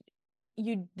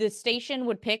station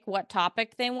would pick what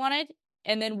topic they wanted,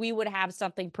 and then we would have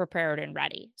something prepared and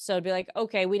ready. So it'd be like,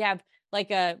 okay, we'd have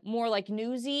like a more like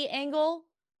newsy angle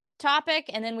topic,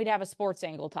 and then we'd have a sports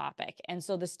angle topic. And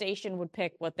so the station would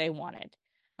pick what they wanted.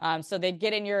 So they'd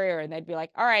get in your ear and they'd be like,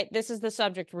 all right, this is the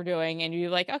subject we're doing. And you'd be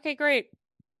like, okay, great.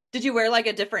 Did you wear like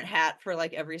a different hat for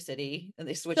like every city and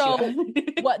they switch you out?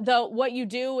 out? What you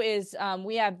do is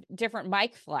we have different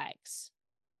mic flags.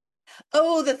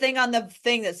 Oh, the thing on the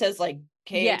thing that says like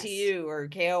Yes. KATU or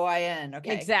KOIN.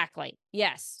 Okay. Exactly.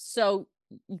 Yes. So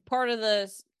part of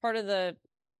the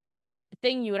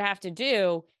thing you would have to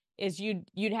do is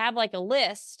you'd have like a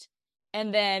list,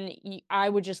 and then I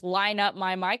would just line up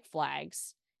my mic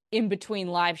flags in between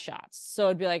live shots. So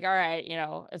it'd be like, all right,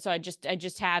 so I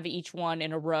just have each one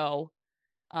in a row,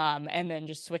 and then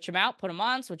just switch them out, put them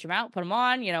on, switch them out, put them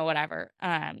on, whatever.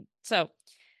 So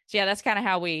yeah, that's kind of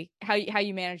how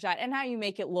you manage that and how you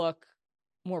make it look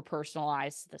more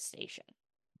personalized to the station.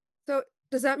 So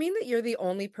does that mean that you're the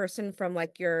only person from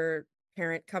like your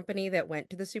parent company that went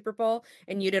to the Super Bowl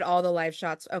and you did all the live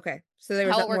shots? Okay. So there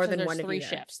was more than one of you three there.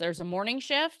 shifts. There's a morning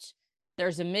shift,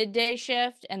 there's a midday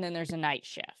shift, and then there's a night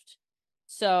shift.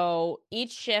 So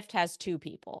each shift has 2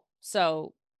 people.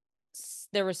 So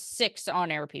there were 6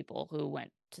 on-air people who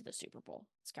went to the Super Bowl.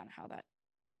 It's kind of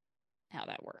how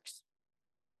that works.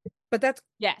 But that's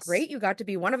yes, great. You got to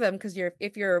be one of them because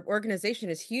if your organization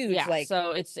is huge, yeah. like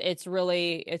So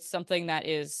it's something that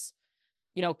is,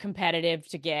 competitive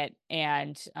to get,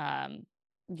 and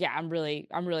yeah, I'm really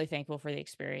thankful for the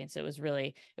experience. It was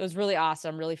really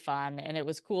awesome, really fun, and it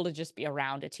was cool to just be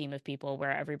around a team of people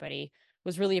where everybody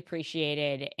was really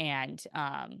appreciated, and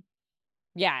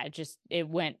yeah, it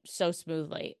went so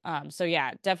smoothly. So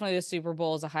yeah, definitely the Super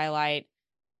Bowl is a highlight.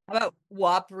 How about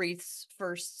Wap Reith's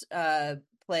first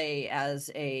play as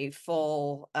a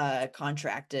full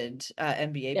contracted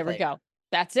NBA There player? we go.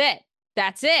 That's it.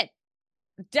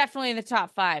 Definitely in the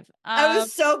top 5. I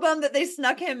was so bummed that they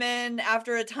snuck him in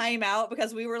after a timeout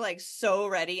because we were like so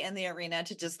ready in the arena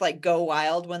to just like go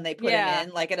wild when they put him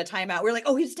in, like at a timeout. We were like,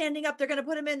 oh, he's standing up. They're going to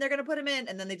put him in.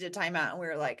 And then they did a timeout and we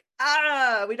were like,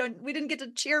 we didn't get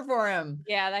to cheer for him.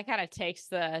 Yeah, that kind of takes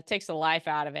the life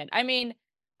out of it. I mean,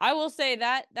 I will say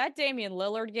that Damian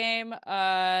Lillard game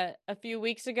a few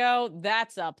weeks ago,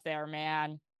 that's up there,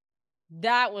 man.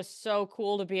 That was so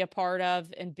cool to be a part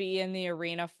of and be in the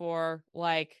arena for.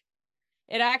 Like,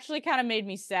 it actually kind of made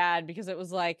me sad because it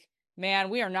was like, man,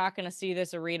 we are not going to see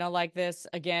this arena like this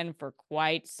again for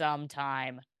quite some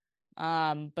time.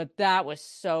 But that was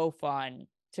so fun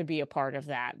to be a part of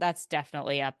that. That's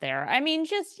definitely up there. I mean,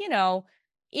 just,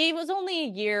 it was only a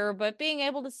year, but being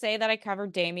able to say that I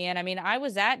covered Damien, I mean, I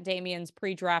was at Damien's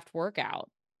pre-draft workout.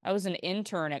 I was an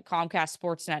intern at Comcast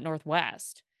Sportsnet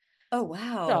Northwest. Oh,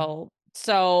 wow.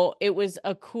 So it was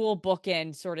a cool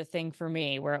bookend sort of thing for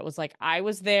me where it was like I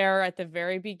was there at the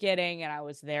very beginning and I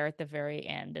was there at the very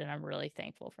end, and I'm really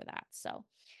thankful for that. So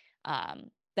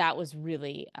that was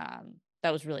really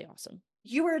awesome.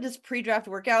 You were at this pre-draft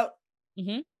workout?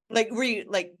 Mm-hmm. Like, were you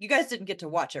like, you guys didn't get to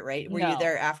watch it, right? Were you No.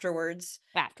 there afterwards?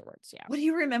 Afterwards, yeah. What do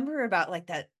you remember about like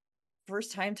that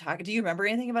first time talking? Do you remember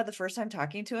anything about the first time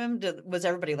talking to him? Was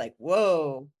everybody like,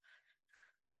 whoa?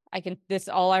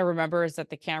 All I remember is that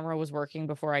the camera was working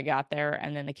before I got there,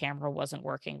 and then the camera wasn't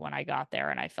working when I got there,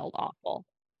 and I felt awful.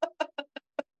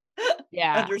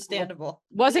 Yeah. Understandable.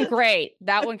 Wasn't great.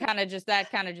 That kind of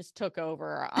just took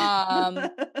over.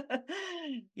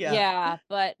 Yeah,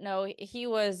 but no, he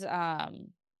was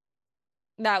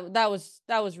that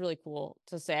was really cool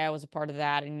to say I was a part of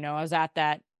that. And I was at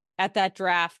that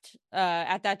draft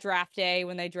day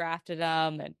when they drafted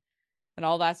him and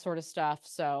all that sort of stuff.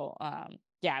 So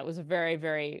yeah, it was a very,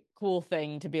 very cool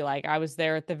thing to be like I was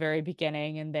there at the very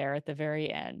beginning and there at the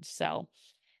very end. So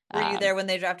were you there when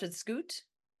they drafted Scoot?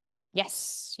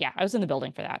 Yes. Yeah, I was in the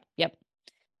building for that. Yep.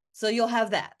 So you'll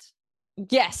have that.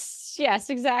 Yes,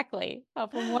 exactly.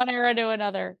 From one era to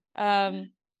another.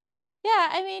 Yeah,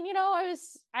 I mean,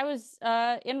 I was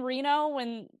in Reno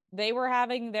when they were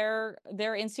having their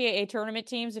NCAA tournament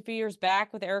teams a few years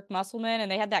back with Eric Musselman, and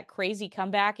they had that crazy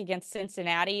comeback against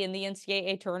Cincinnati in the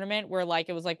NCAA tournament where like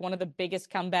it was like one of the biggest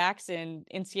comebacks in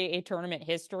NCAA tournament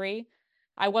history.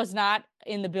 I was not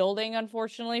in the building,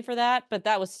 unfortunately, for that, but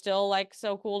that was still like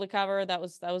so cool to cover. That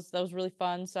was really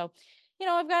fun. So,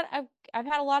 I've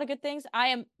had a lot of good things. I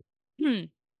am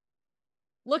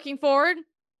looking forward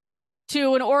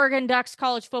to an Oregon Ducks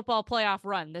college football playoff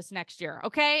run this next year.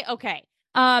 Okay.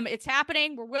 It's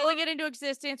happening. We're willing it into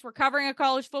existence. We're covering a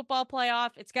college football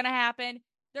playoff. It's going to happen.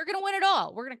 They're going to win it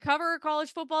all. We're going to cover a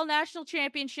college football national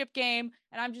championship game,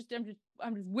 and I'm just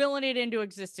willing it into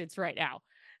existence right now.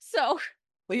 So,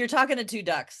 well, you're talking to two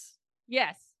Ducks.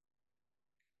 Yes.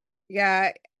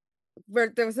 Yeah.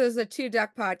 This is a two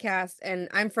Duck podcast, and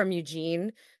I'm from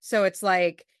Eugene, so it's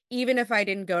like even if I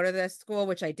didn't go to this school,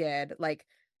 which I did, like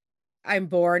I'm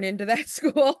born into that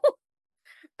school.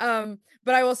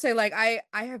 But I will say, like, I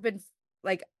have been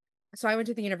like, so I went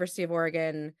to the University of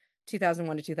Oregon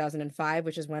 2001 to 2005,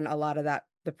 which is when a lot of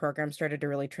the program started to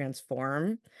really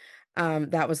transform.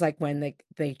 That was like when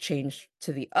they changed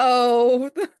to the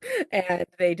O and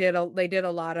they did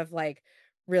a lot of like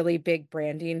really big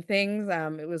branding things.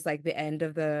 It was like the end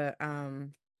of the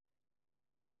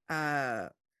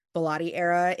Bellotti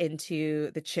era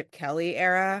into the Chip Kelly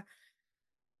era.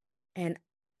 And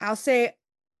I'll say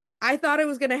I thought it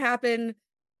was going to happen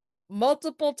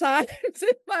multiple times in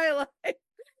my life.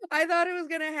 I thought it was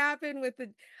going to happen with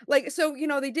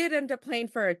they did end up playing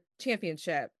for a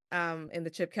championship in the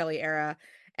Chip Kelly era,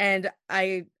 and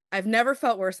I've never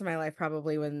felt worse in my life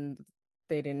probably when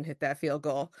they didn't hit that field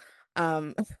goal.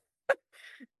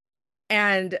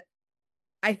 And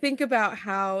I think about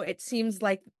how it seems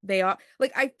like they are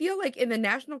like I feel like in the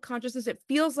national consciousness it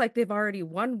feels like they've already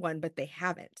won one, but they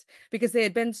haven't because they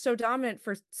had been so dominant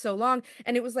for so long.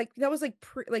 And it was like that was like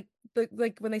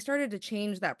when they started to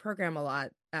change that program a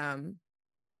lot. It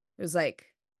was like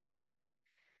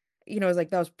it was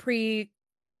like that was pre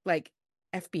like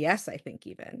FBS, I think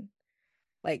even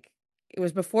like it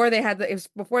was before they had the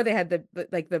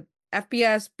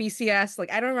FBS, BCS.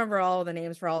 Like I don't remember all the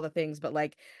names for all the things, but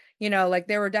like like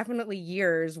there were definitely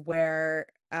years where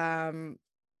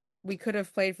we could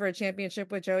have played for a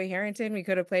championship with Joey Harrington. We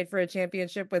could have played for a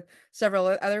championship with several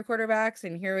other quarterbacks,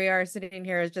 and here we are sitting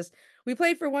here as just we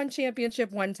played for one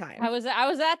championship one time. I was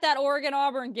at that Oregon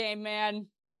Auburn game, man.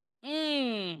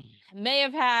 May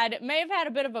have had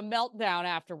a bit of a meltdown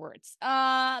afterwards.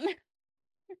 I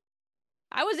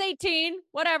was 18,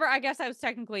 whatever. I guess I was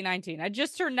technically 19. I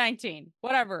just turned 19.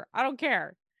 Whatever. I don't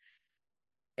care.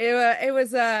 It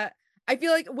was I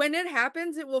feel like when it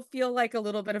happens, it will feel like a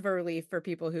little bit of a relief for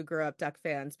people who grew up Duck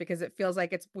fans because it feels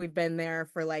like we've been there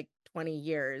for like 20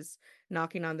 years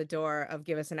knocking on the door of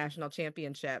give us a national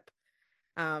championship.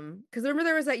 Because remember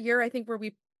there was that year I think where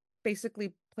we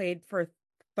basically played for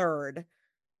third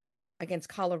against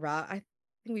Colorado. I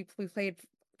think we played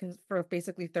for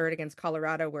basically third against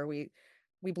Colorado where we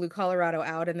blew Colorado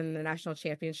out, and then in the national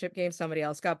championship game somebody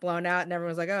else got blown out and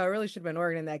everyone was like, oh, it really should have been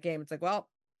Oregon in that game. It's like, well,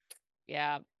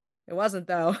 yeah, it wasn't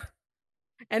though.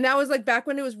 And that was like back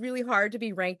when it was really hard to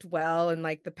be ranked well in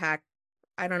like the Pac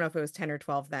I don't know if it was 10 or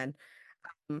 12 then.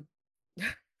 Um,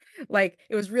 like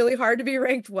it was really hard to be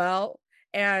ranked well.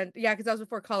 And yeah, because that was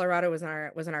before Colorado was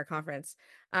in our conference.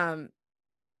 Um,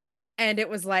 and it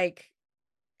was like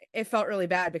it felt really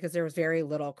bad because there was very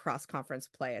little cross conference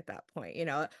play at that point.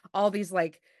 All these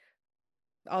like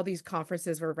all these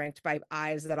conferences were ranked by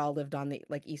eyes that all lived on the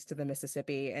like east of the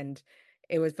Mississippi, and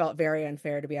it was felt very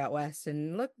unfair to be out west.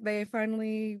 And look, they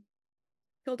finally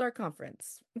killed our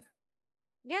conference.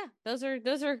 Yeah, those are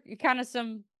kind of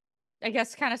some, I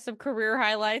guess, kind of some career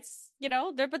highlights,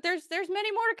 but there's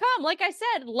many more to come. Like I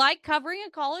said, like covering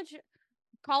a college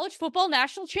football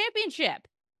national championship.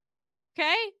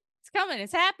 Okay? It's coming.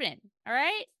 It's happening. All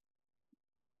right?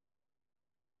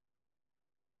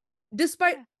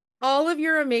 Despite Yeah. all of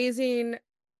your amazing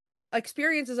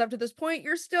experiences up to this point,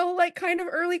 you're still like kind of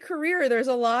early career. Yeah. There's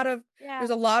a lot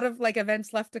of like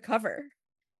events left to cover.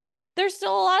 There's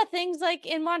still a lot of things like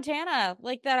in Montana,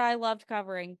 like that I loved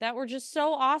covering that were just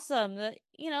so awesome that,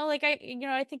 like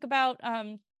I think about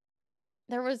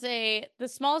there was the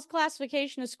smallest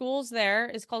classification of schools there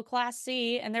is called Class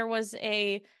C, and there was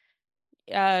a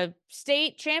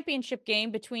state championship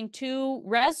game between two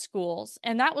res schools,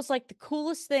 and that was like the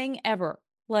coolest thing ever.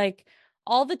 Like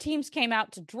all the teams came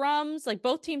out to drums, like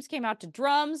both teams came out to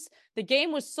drums. The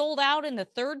game was sold out in the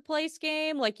third place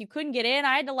game. Like you couldn't get in.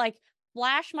 I had to like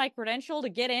flash my credential to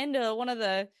get into one of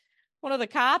the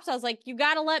cops. I was like, "You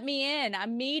got to let me in.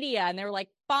 I'm media." And they were like,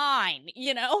 "Fine,"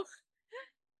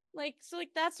 like so like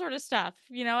that sort of stuff.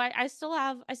 I still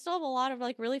have a lot of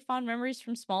like really fond memories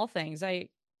from small things. I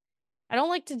don't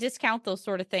like to discount those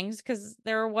sort of things because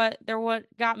they're what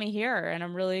got me here, and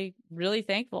I'm really really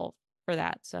thankful for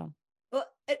that. So Well,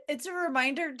 it's a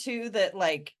reminder too that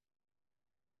like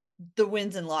the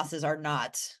wins and losses are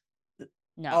not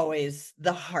no, always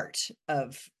the heart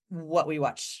of what we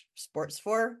watch sports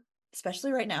for,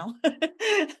 especially right now.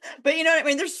 But you know what I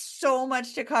mean? There's so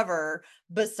much to cover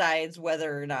besides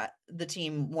whether or not the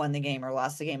team won the game or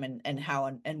lost the game and how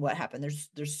and what happened.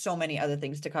 There's so many other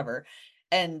things to cover.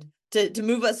 And to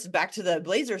move us back to the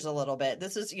Blazers a little bit,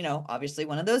 this is, obviously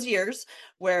one of those years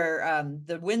where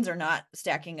the wins are not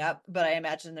stacking up, but I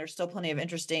imagine there's still plenty of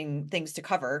interesting things to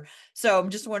cover. So I'm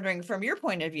just wondering from your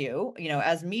point of view,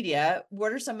 as media,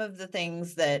 what are some of the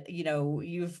things that,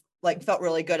 you've like felt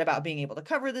really good about being able to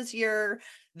cover this year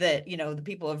that, the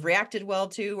people have reacted well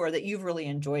to, or that you've really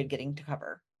enjoyed getting to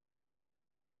cover?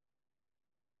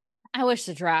 I wish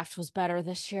the draft was better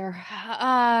this year.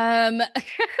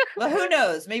 Well, who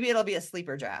knows? Maybe it'll be a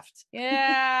sleeper draft.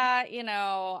 Yeah,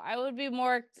 I would be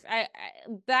more.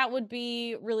 That would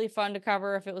be really fun to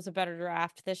cover if it was a better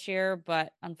draft this year.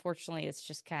 But unfortunately, it's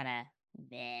just kind of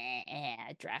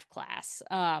draft class.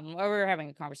 We were having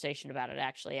a conversation about it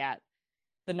actually at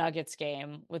the Nuggets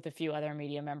game with a few other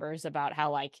media members about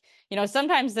how like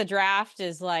sometimes the draft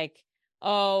is like,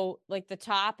 oh, like the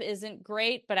top isn't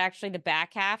great, but actually the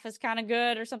back half is kind of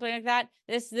good or something like that.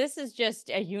 This is just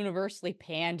a universally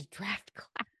panned draft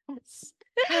class.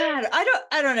 God,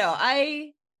 I don't know.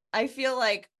 I feel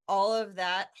like all of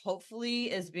that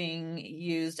hopefully is being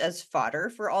used as fodder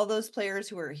for all those players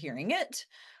who are hearing it.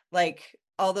 Like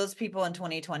all those people in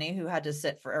 2020 who had to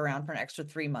sit for around for an extra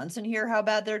 3 months and hear how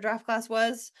bad their draft class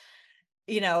was.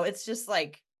 It's just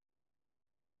like,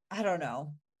 I don't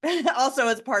know. Also,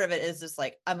 as part of it is just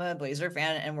like I'm a Blazer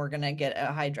fan and we're gonna get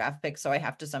a high draft pick, so I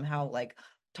have to somehow like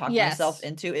talk myself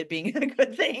Yes. into it being a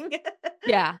good thing.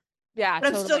 Yeah. Yeah, But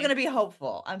I'm still totally. gonna be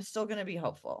hopeful. I'm still gonna be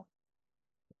hopeful.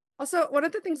 Also, one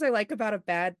of the things I like about a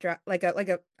bad draft, like a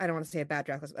I don't want to say a bad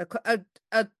draft class,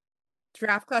 a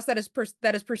draft class that is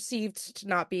perceived to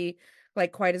not be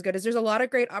like quite as good, is there's a lot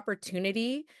of great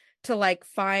opportunity to like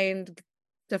find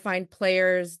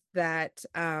players that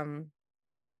are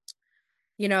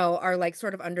like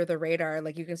sort of under the radar.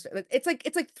 Like you can, it's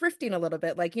like thrifting a little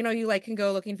bit. Like, you like can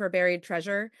go looking for buried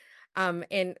treasure. And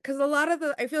because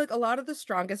I feel like a lot of the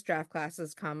strongest draft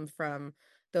classes come from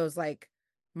those like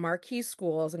marquee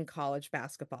schools in college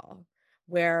basketball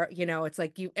where, it's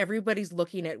like everybody's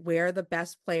looking at where the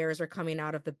best players are coming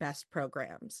out of the best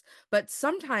programs. But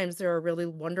sometimes there are really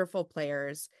wonderful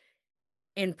players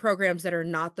in programs that are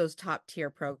not those top tier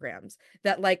programs,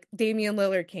 that like Damian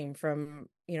Lillard came from,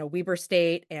 Weber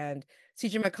State, and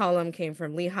CJ McCollum came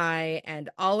from Lehigh, and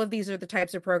all of these are the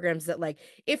types of programs that like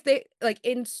if they like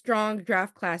in strong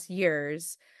draft class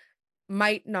years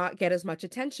might not get as much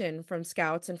attention from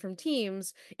scouts and from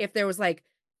teams if there was like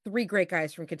three great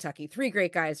guys from Kentucky, three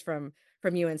great guys from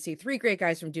UNC, three great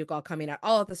guys from Duke all coming out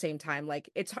all at the same time. Like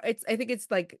it's I think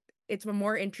it's like it's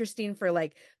more interesting for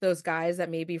like those guys that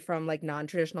maybe from like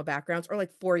non-traditional backgrounds, or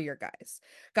like four-year guys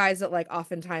that like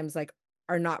oftentimes like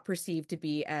are not perceived to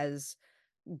be as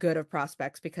good of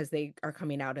prospects because they are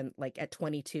coming out in like at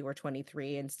 22 or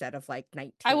 23 instead of like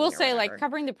 19 I will or say, like, whatever.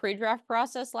 covering the pre-draft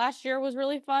process last year was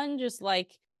really fun. Just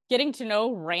like getting to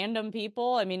know random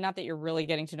people. I mean, not that you're really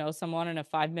getting to know someone in a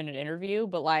 5-minute interview,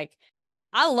 but like,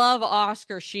 I love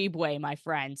Oscar Shibwe, my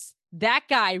friends. That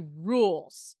guy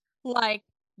rules. Like,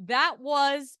 that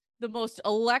was the most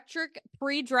electric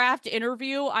pre-draft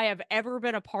interview I have ever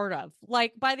been a part of.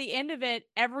 Like, by the end of it,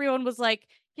 everyone was like,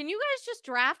 can you guys just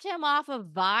draft him off of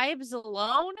vibes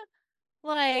alone?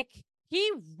 Like,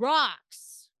 he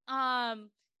rocks.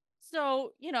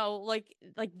 So, you know, like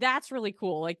that's really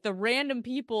cool. Like the random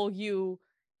people you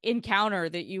encounter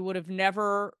that you would have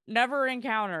never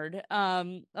encountered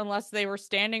unless they were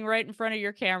standing right in front of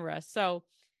your camera. So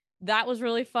that was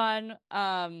really fun.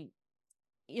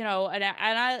 You know, and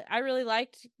I really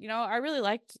liked, you know, I really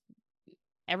liked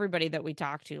everybody that we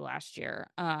talked to last year.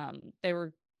 They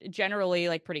were generally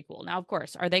like pretty cool. Now, of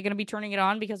course, are they going to be turning it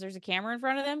on because there's a camera in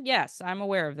front of them? Yes, I'm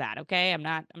aware of that. Okay. I'm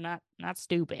not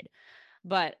stupid.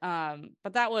 But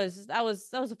that was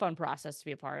a fun process to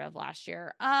be a part of last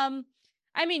year.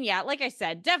 I mean, yeah, like I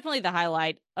said, definitely the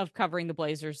highlight of covering the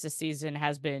Blazers this season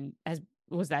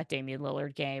was that Damian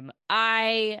Lillard game.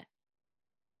 I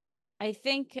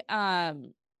think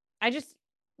I just,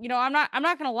 you know, I'm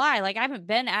not gonna lie, like I haven't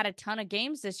been at a ton of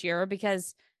games this year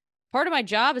because part of my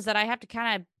job is that I have to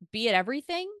kind of be at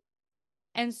everything.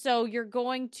 And so you're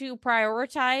going to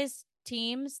prioritize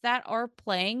teams that are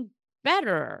playing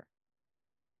better.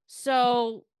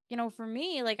 So, you know, for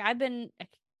me, like I've been,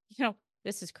 you know,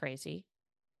 this is crazy.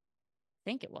 I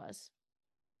think it was.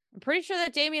 I'm pretty sure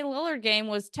that Damian Lillard game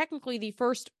was technically the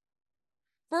first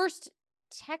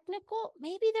technical.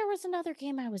 Maybe there was another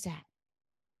game I was at.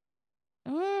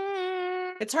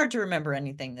 It's hard to remember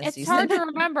anything this It's season. hard to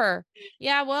remember.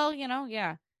 Yeah, well, you know,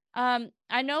 yeah.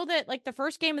 I know that like the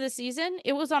first game of the season,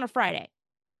 it was on a Friday.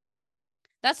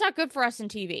 That's not good for us in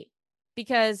TV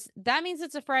because that means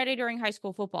it's a Friday during high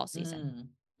school football season.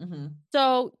 Mm-hmm.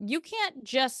 So you can't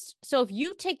just, so if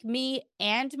you take me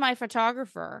and my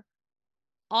photographer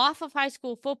off of high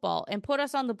school football and put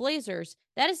us on the Blazers,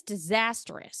 that is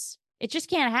disastrous. It just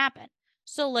can't happen.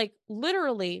 So, like,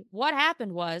 literally, what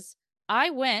happened was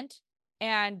I went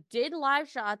and did live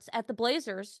shots at the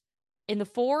Blazers in the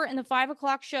 4 and the 5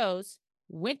 o'clock shows,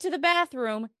 went to the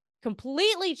bathroom,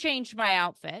 completely changed my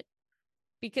outfit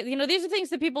because, you know, these are things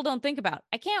that people don't think about.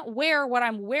 I can't wear what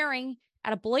I'm wearing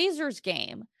at a Blazers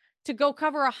game to go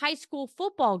cover a high school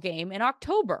football game in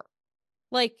October.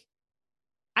 Like,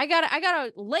 I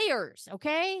got layers,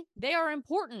 okay? They are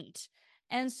important.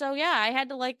 And so, yeah, I had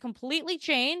to like completely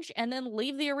change and then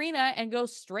leave the arena and go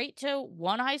straight to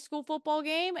one high school football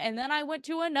game. And then I went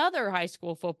to another high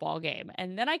school football game.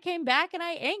 And then I came back and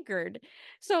I anchored.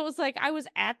 So it was like I was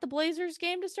at the Blazers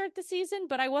game to start the season,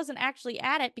 but I wasn't actually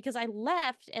at it because I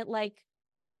left at like,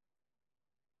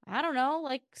 I don't know,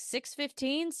 like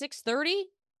 6:15, 6:30.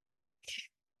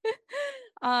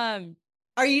 um,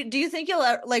 Do you think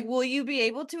like, will you be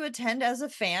able to attend as a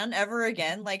fan ever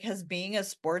again? Like, has being a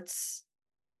sports,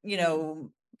 you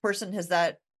know, person, has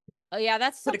that Oh yeah,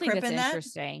 that's put a something crimp that's in that?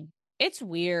 interesting. It's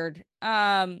weird.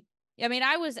 I mean,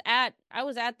 I was at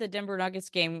the Denver Nuggets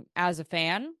game as a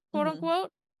fan, quote Mm-hmm.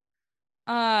 unquote.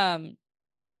 Um,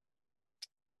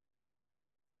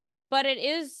 but it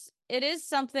is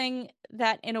something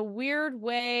that in a weird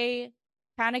way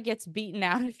kind of gets beaten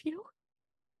out of you.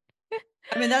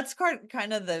 I mean, that's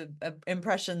kind of the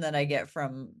impression that I get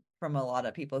from a lot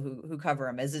of people who cover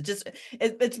them. Is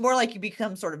it's more like you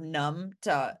become sort of numb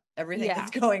to everything Yeah.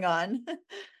 that's going on.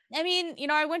 I mean, you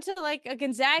know, I went to like a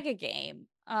Gonzaga game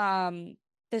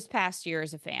this past year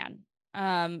as a fan.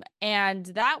 And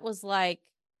that was like,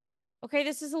 okay,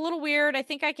 this is a little weird. I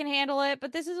think I can handle it,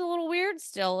 but this is a little weird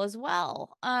still as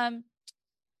well.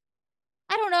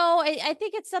 I don't know. I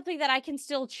think it's something that I can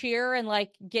still cheer and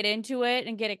like get into it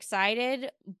and get excited,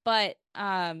 but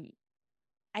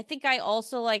I think I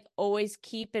also like always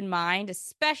keep in mind,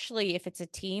 especially if it's a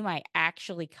team I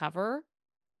actually cover,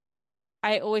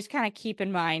 I always kind of keep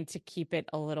in mind to keep it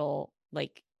a little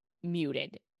like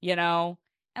muted, you know?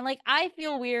 And like I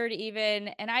feel weird even,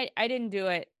 and I didn't do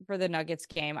it for the Nuggets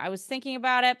game. I was thinking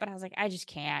about it, but I was like I just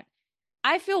can't.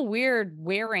 I feel weird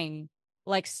wearing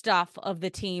like stuff of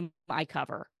the team I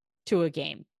cover to a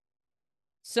game.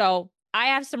 So, I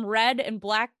have some red and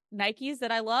black Nikes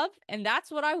that I love, and that's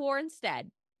what I wore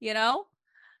instead, you know?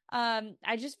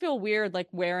 I just feel weird like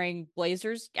wearing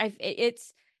blazers.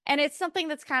 It's something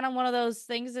that's kind of one of those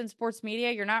things in sports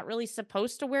media. You're not really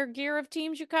supposed to wear gear of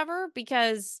teams you cover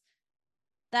because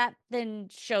that then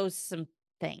shows some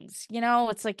things. You know,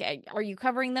 it's like, are you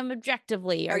covering them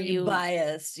objectively? Are you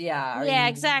biased? Yeah. Are Yeah, you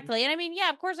exactly. And I mean, yeah,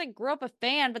 of course I grew up a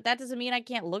fan, but that doesn't mean I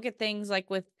can't look at things like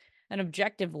with an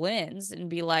objective lens and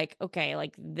be like, okay,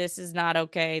 like this is not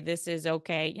okay, this is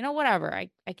okay. You know, whatever. I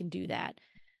can do that.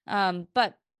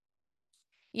 But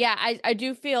yeah, I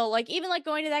do feel like even like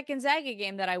going to that Gonzaga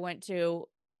game that I went to,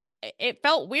 it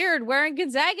felt weird wearing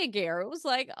Gonzaga gear. It was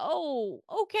like, oh,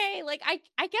 okay, like I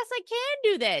guess I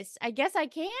can do this. I guess I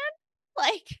can.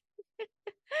 Like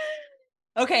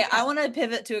Okay, yeah, I want to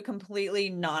pivot to a completely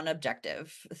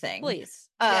non-objective thing. please.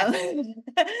 Yeah.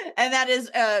 And that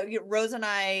is Rose and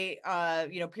I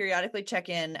periodically check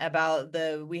in about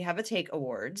we have a take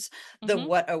awards, the Mhm.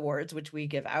 what awards, which we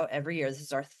give out every year. This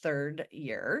is our third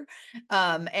year.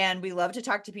 And we love to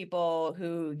talk to people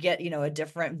who get, a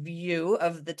different view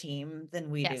of the team than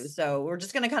we do. Yes. So we're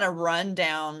just going to kind of run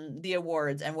down the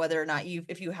awards and whether or not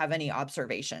if you have any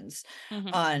observations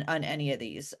Mhm. on any of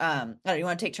these. I don't know, you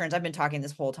want to take turns? I've been talking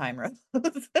this whole time, Rose.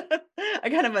 I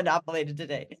kind of monopolied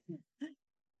today.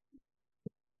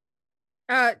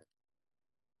 I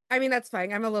mean, that's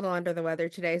fine. I'm a little under the weather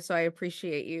today, so I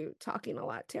appreciate you talking a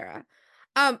lot, Tara.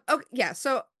 Okay, yeah.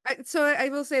 So I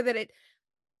will say that it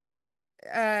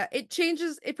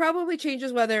probably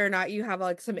changes whether or not you have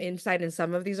like some insight in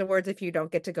some of these awards if you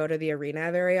don't get to go to the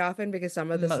arena very often, because some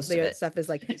of Most of the it. stuff is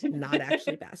like not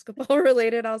actually basketball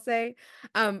related, I'll say.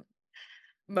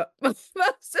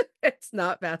 Most of it's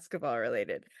not basketball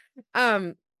related.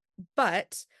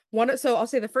 But so I'll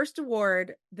say the first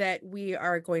award that we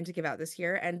are going to give out this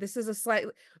year, and this is a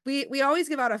slightly, we always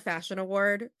give out a fashion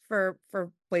award for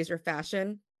Blazer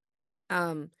fashion.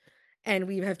 And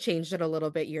we have changed it a little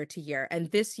bit year to year.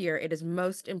 And this year it is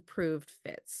most improved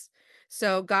fits.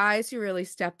 So guys who really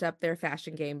stepped up their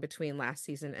fashion game between last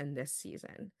season and this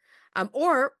season.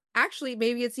 Or actually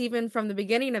maybe it's even from the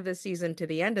beginning of the season to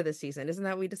the end of the season. Isn't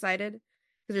that what we decided?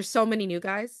 Because there's so many new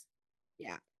guys.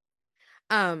 Yeah.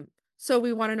 So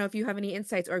we want to know if you have any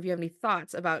insights or if you have any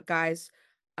thoughts about guys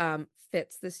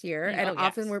fits this year. And Oh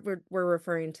often yes. we're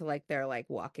referring to like their like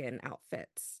walk-in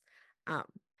outfits. Um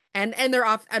and they're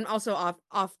off and also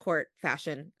off court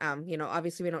fashion.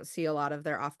 Obviously we don't see a lot of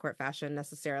their off court fashion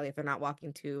necessarily if they're not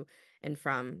walking to and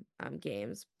from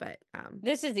games, but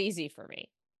This is easy for me.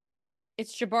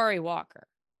 It's Jabari Walker.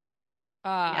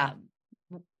 Yeah.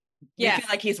 We Yes. feel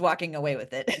like he's walking away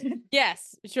with it.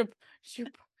 Yes.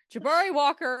 Jabari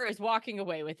Walker is walking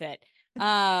away with it.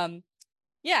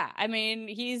 Yeah, I mean,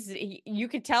 you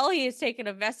could tell he has taken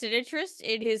a vested interest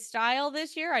in his style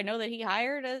this year. I know that he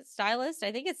hired a stylist.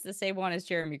 I think it's the same one as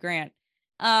Jeremy Grant.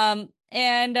 Yeah,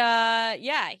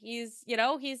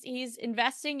 he's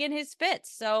investing in his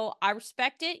fits. So I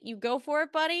respect it. You go for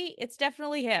it, buddy. It's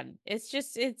definitely him.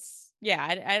 Yeah,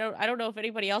 I don't know if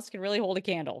anybody else can really hold a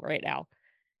candle right now.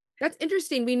 that's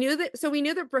interesting. We knew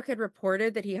that Brooke had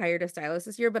reported that he hired a stylist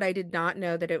this year, but I did not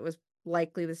know that it was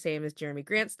likely the same as Jeremy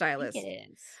Grant's I think stylist,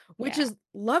 it is. which Yeah. is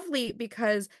lovely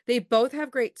because they both have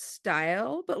great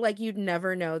style, but like you'd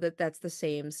never know that that's the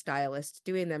same stylist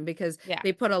doing them because Yeah.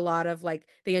 they put a lot of like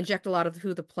they inject a lot of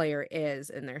who the player is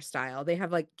in their style. They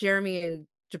have like Jeremy and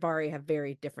Jabari have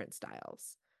very different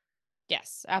styles.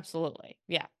 Yes, absolutely.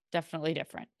 Yeah, definitely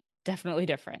different. Definitely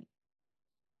different.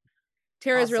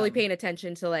 Tara's really Awesome. paying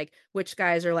attention to like which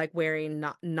guys are like wearing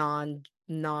not non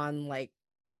like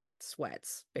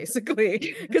sweats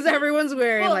basically because everyone's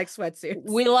wearing Well, like sweatsuits.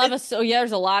 we love us. So yeah,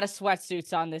 there's a lot of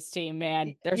sweatsuits on this team,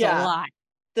 man. There's a Yeah, lot.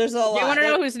 there's a You want lot. to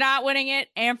know who's not winning it?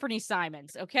 Anthony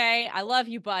Simons. Okay, I love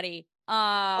you, buddy. Or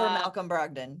Malcolm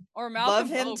Brogdon. Or Love Malcolm.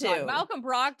 him Oh God, too. Malcolm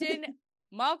Brogdon.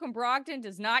 Malcolm Brogdon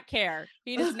does not care.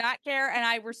 He does not care, and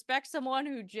I respect someone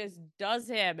who just does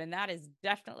him, and that is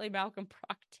definitely Malcolm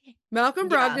Brogdon. Malcolm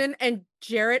Yeah. Brogdon and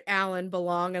Jarrett Allen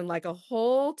belong in like a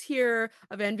whole tier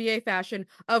of NBA fashion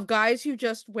of guys who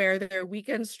just wear their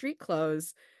weekend street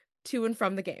clothes to and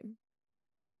from the game.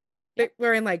 They're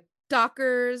wearing like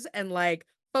Dockers and like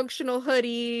functional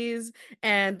hoodies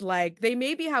and like they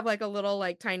maybe have like a little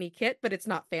like tiny kit, but it's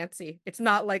not fancy. It's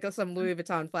not like some Louis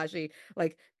Vuitton flashy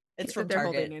like It's kit that from they're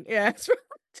holding Target. in. Yeah, it's from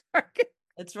Target.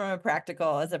 It's a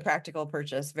practical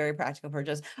purchase, very practical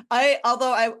purchase.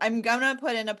 I'm gonna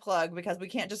put in a plug because we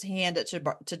can't just hand it to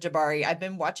Jabari. I've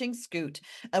been watching Scoot,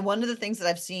 and one of the things that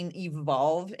I've seen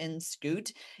evolve in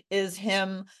Scoot is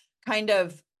him kind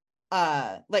of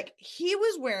like he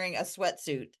was wearing a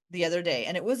sweatsuit the other day,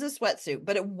 and it was a sweatsuit,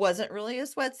 but it wasn't really a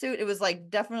sweatsuit. It was like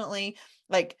definitely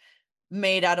like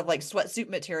made out of like sweatsuit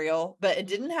material, but it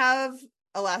didn't have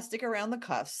elastic around the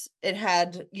cuffs. It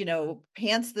had,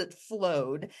 pants that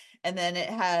flowed, and then it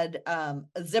had a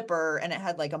zipper, and it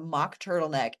had like a mock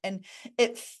turtleneck, and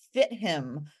it fit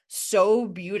him so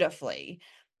beautifully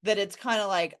that it's kind of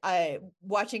like I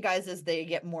watching guys as they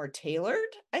get more tailored,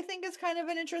 I think is kind of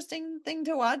an interesting thing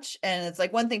to watch. And it's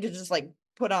like one thing to just like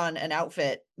put on an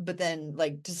outfit, but then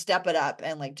like to step it up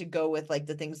and like to go with like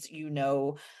the things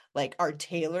like are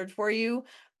tailored for you.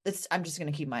 I'm just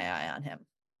gonna keep my eye on him.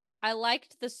 I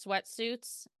liked the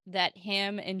sweatsuits that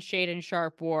him and Shaden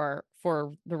Sharp wore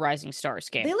for the Rising Stars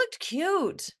game. They looked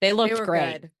cute. They They looked were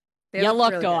great. good. You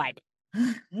look really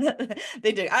good.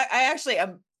 They do. I actually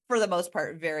am, for the most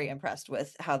part, very impressed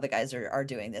with how the guys are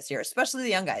doing this year, especially the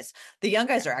young guys. The young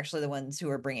guys are actually the ones who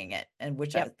are bringing it, and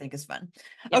which I think is fun.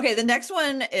 Yep. Okay, the next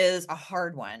one is a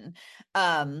hard one.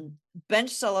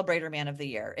 Bench Celebrator Man of the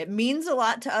Year. It means a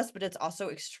lot to us, but it's also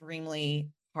extremely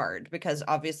hard because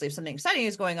obviously if something exciting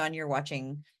is going on, you're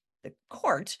watching the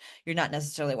court. You're not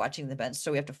necessarily watching the bench,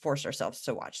 so we have to force ourselves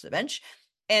to watch the bench.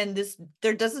 And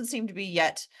there doesn't seem to be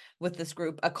yet with this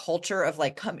group a culture of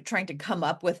like trying to come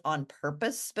up with on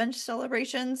purpose bench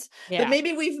celebrations. Yeah. But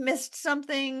maybe we've missed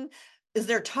something. Is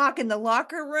there talk in the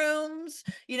locker rooms?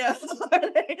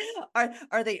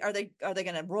 Are they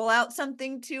going to roll out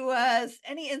something to us?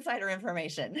 Any insider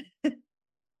information?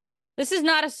 This is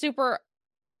not a super.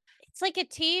 It's like a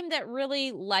team that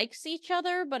really likes each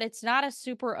other, but it's not a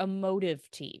super emotive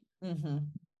team. Mm-hmm.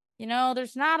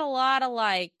 There's not a lot of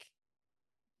like.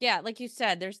 Yeah, like you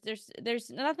said, there's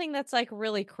nothing that's like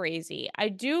really crazy. I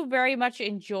do very much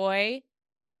enjoy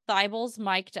Thibault's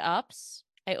mic'd ups.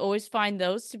 I always find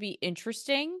those to be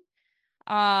interesting.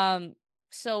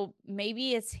 So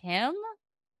maybe it's him.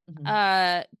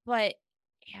 Mm-hmm. But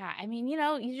yeah, I mean,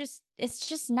 it's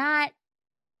just not.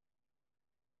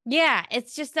 Yeah,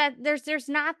 it's just that there's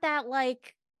not that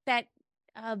like that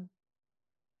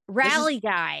rally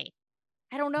guy.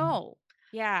 I don't know.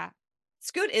 Yeah.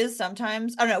 Scoot is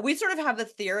sometimes, I don't know, we sort of have a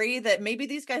theory that maybe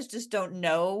these guys just don't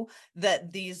know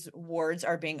that these awards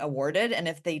are being awarded. And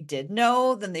if they did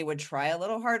know, then they would try a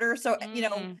little harder. So,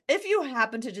 if you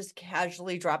happen to just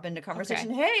casually drop into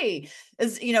conversation, hey,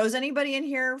 is anybody in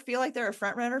here feel like they're a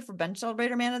front runner for Bench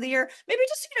Celebrator Man of the Year? Maybe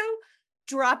just,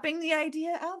 dropping the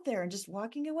idea out there and just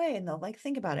walking away, and they'll like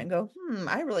think about it and go,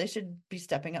 I really should be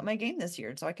stepping up my game this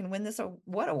year so I can win this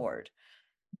what award?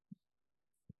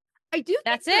 I do think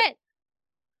That's it.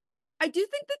 I do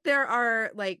think that there are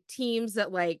like teams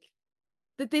that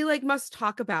they like must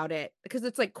talk about it because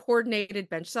it's like coordinated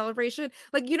bench celebration.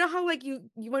 Like how like you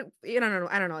went, I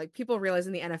don't know, like people realize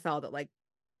in the NFL that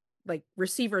like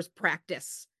receivers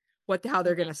practice how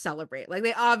they're going to celebrate. Like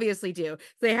they obviously do.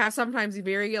 They have sometimes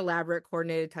very elaborate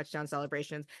coordinated touchdown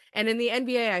celebrations. And in the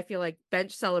NBA, I feel like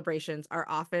bench celebrations are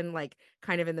often like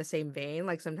kind of in the same vein.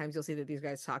 Like sometimes you'll see that these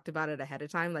guys talked about it ahead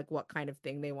of time, like what kind of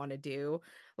thing they want to do.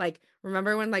 Like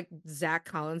remember when like Zach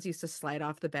Collins used to slide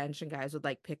off the bench and guys would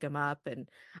like pick him up, and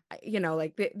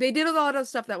like they did a lot of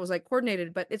stuff that was like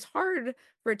coordinated, but it's hard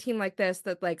for a team like this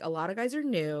that like a lot of guys are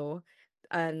new,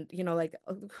 and like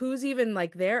who's even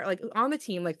like there like on the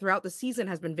team like throughout the season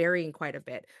has been varying quite a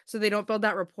bit, so they don't build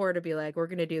that rapport to be like we're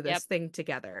gonna do this thing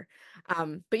together.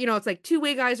 But it's like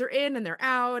two-way guys are in and they're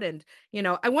out, and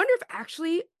I wonder if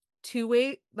actually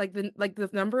two-way like the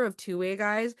number of two-way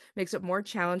guys makes it more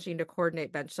challenging to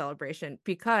coordinate bench celebration,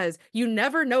 because you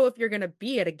never know if you're going to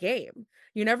be at a game.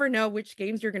 You never know which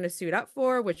games you're going to suit up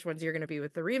for, which ones you're going to be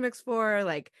with the remix for.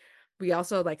 Like we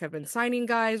also like have been signing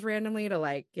guys randomly to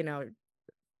like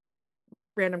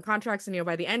random contracts, and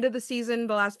by the end of the season,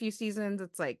 the last few seasons,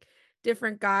 it's like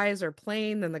different guys are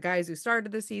playing than the guys who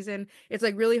started the season. It's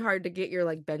like really hard to get your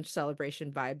like bench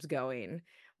celebration vibes going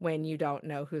when you don't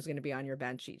know who's going to be on your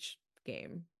bench each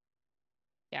game.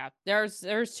 Yeah, there's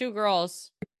two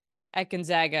girls at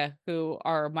Gonzaga who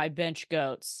are my bench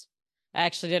goats. I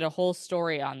actually did a whole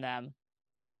story on them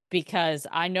because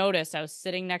I noticed I was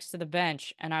sitting next to the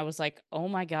bench and I was like, oh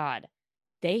my God,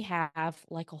 they have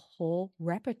like a whole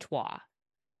repertoire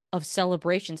of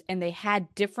celebrations, and they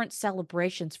had different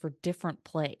celebrations for different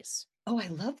plays. Oh, I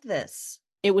love this.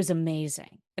 It was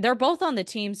amazing. They're both on the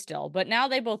team still, but now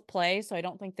they both play, so I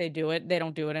don't think they do it. They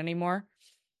don't do it anymore.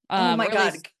 Oh my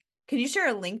God. Can you share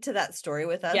a link to that story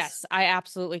with us? Yes, I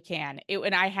absolutely can.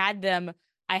 And I had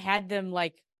them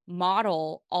like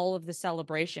model all of the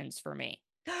celebrations for me.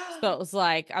 So it was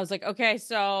like, I was like, okay,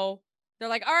 so they're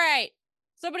like, all right,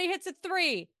 somebody hits a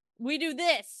 3. We do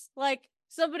this. Like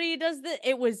somebody does this.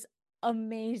 It was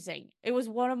amazing. It was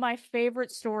one of my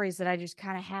favorite stories that I just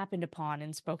kind of happened upon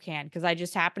in Spokane, because I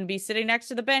just happened to be sitting next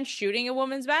to the bench shooting a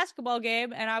women's basketball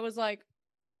game. And I was like,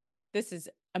 this is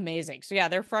amazing. So yeah,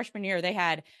 their freshman year, they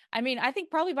had, I mean, I think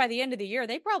probably by the end of the year,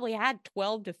 they probably had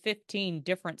 12 to 15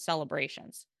 different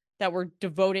celebrations that were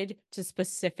devoted to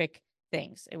specific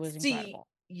things. It was See, incredible.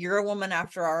 you're a woman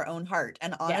after our own heart.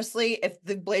 And Yes. honestly, if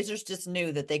the Blazers just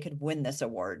knew that they could win this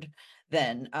award,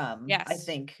 then I Yes.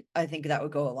 think that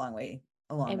would go a long way.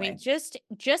 A long I mean, way.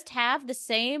 just have the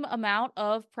same amount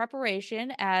of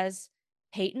preparation as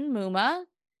Peyton Muma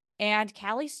and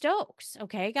Callie Stokes.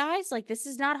 Okay, guys? Like, this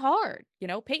is not hard. You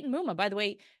know, Peyton Muma, by the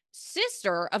way,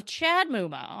 sister of Chad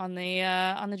Muma on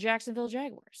the Jacksonville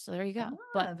Jaguars. So there you go.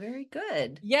 But Very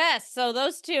good. yes, so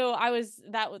those two,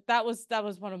 that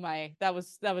was one of my that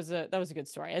was a good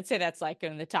story. I'd say that's like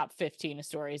in the top 15 of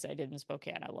stories I did in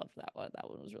Spokane. I loved that one. That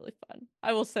one was really fun.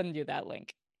 I will send you that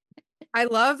link. I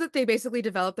love that they basically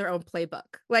develop their own playbook,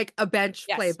 like a bench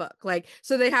Yes. playbook. Like,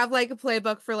 so they have like a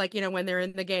playbook for like, when they're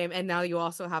in the game. And now you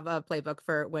also have a playbook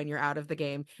for when you're out of the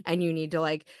game and you need to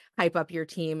like hype up your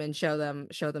team and show them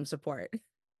support.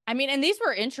 I mean, and these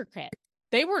were intricate.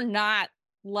 They were not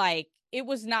like, it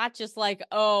was not just like,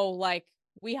 oh, like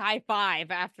we high five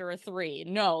after a three.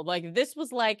 No, like this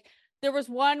was like, there was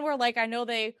one where like I know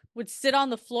they would sit on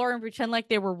the floor and pretend like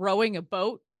they were rowing a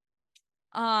boat.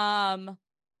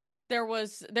 There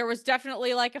was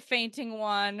definitely like a fainting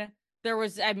one. There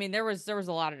was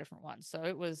a lot of different ones. So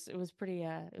it was pretty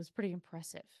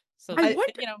impressive. So I I-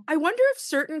 wonder, you know, I wonder if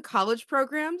certain college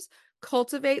programs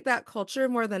cultivate that culture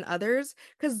more than others.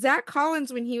 Because Zach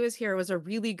Collins, when he was here, was a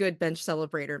really good bench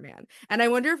celebrator man. And I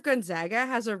wonder if Gonzaga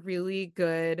has a really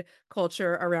good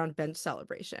culture around bench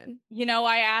celebration.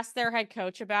 I asked their head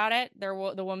coach about it,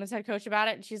 the women's head coach about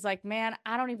it, and she's like, "Man,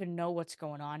 I don't even know what's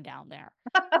going on down there."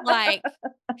 Like,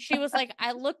 she was like,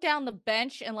 "I look down the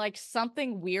bench and like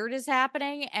something weird is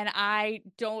happening, and I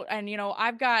don't, and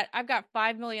I've got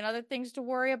 5 million other things to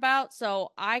worry about,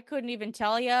 so I couldn't even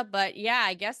tell you. But yeah,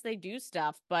 I guess they do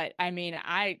stuff. But I mean,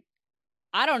 I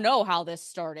don't know how this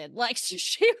started." Like,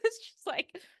 she was just like,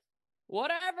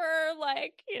 "Whatever,"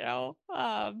 like,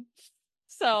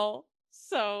 so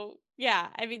yeah,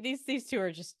 I mean these two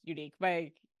are just unique.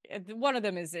 One of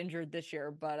them is injured this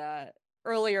year, but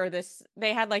earlier this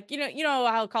they had like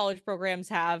how college programs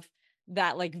have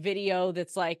that like video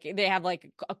that's like they have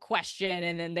like a question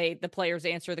and then the players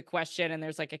answer the question and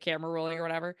there's like a camera rolling or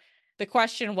whatever. The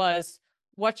question was,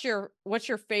 what's your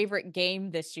favorite game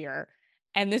this year?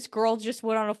 And this girl just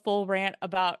went on a full rant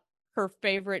about her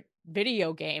favorite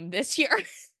video game this year.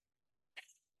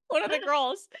 One of the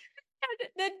girls.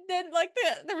 And then like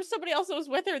there was somebody else that was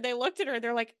with her. They looked at her.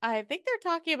 They're like, I think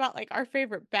they're talking about like our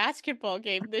favorite basketball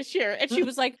game this year. And she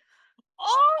was like,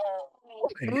 oh,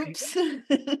 Oops. like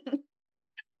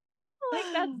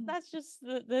that's just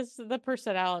the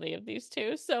personality of these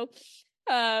two. So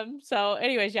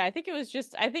anyways, yeah, I think it was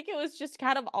just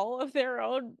kind of all of their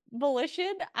own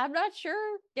volition. I'm not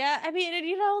sure. Yeah, I mean,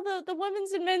 and, the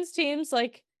women's and men's teams,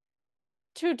 like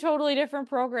two totally different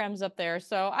programs up there.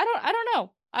 So I don't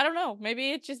know.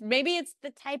 Maybe it's the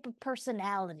type of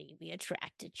personality we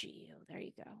attracted to you. There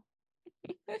you go.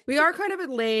 We are kind of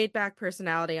a laid back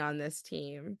personality on this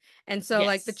team. And so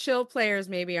like the Yes. chill players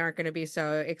maybe aren't going to be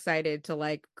so excited to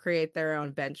like create their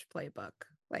own bench playbook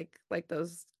like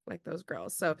those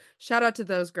girls. So shout out to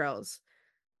those girls.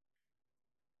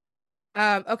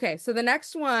 Okay, so the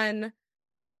next one,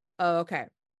 oh, okay.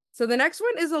 So the next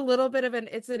one is a little bit of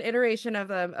it's an iteration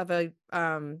of a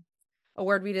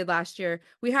award we did last year.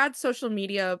 We had social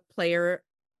media player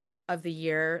of the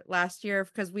year last year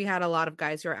because we had a lot of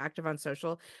guys who are active on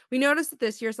social. We noticed that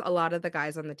this year a lot of the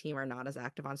guys on the team are not as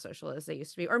active on social as they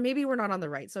used to be, or maybe we're not on the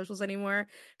right socials anymore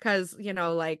because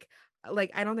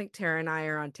like I don't think Tara and I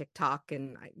are on TikTok,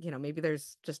 and maybe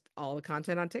there's just all the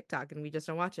content on TikTok and we just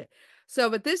don't watch it. So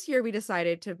but this year we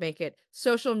decided to make it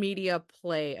social media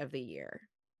play of the year.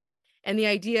 And the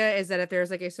idea is that if there's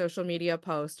like a social media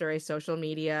post or a social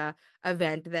media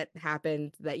event that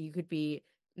happened, that you could be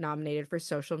nominated for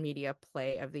social media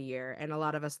play of the year. And a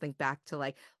lot of us think back to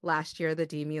like last year, the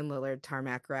Damian Lillard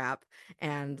tarmac rap,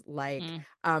 and like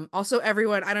Mm. also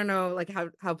everyone, I don't know like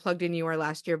how plugged in you were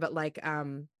last year, but like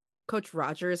Coach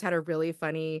Rogers had a really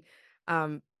funny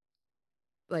um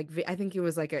I think it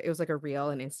was like a reel,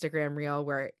 an Instagram reel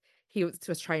where he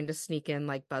was trying to sneak in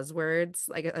like buzzwords,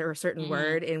 like or a certain Mm.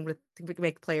 word, and with to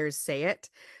make players say it.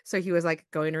 So he was like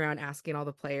going around asking all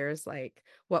the players like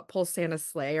what pulls Santa's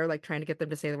sleigh, or like trying to get them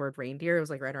to say the word reindeer. It was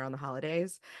like right around the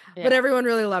holidays, but Yeah. everyone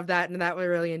really loved that, and that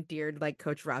really endeared like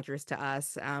Coach Rogers to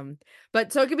us.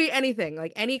 But so it could be anything,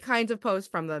 like any kinds of posts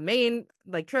from the main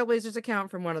like Trailblazers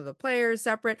account, from one of the players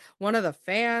separate, one of the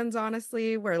fans,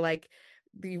 honestly, where like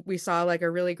we saw like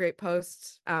a really great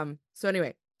post. So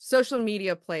anyway, social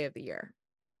media play of the year.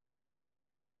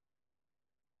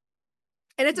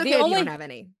 And it's okay if you don't have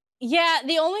any. Yeah,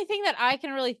 the only thing that I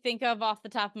can really think of off the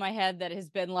top of my head that has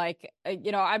been like,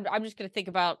 I'm just gonna think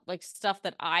about like stuff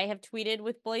that I have tweeted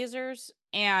with Blazers,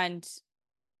 and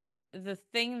the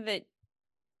thing that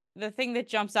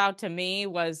jumps out to me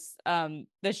was the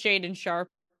Shaden Sharp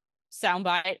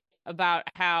soundbite about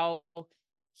how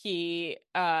he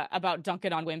about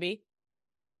dunking on Wimby.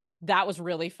 That was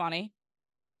really funny.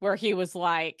 Where he's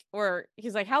like,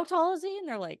 how tall is he? And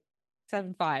they're like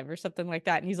 7'5" or something like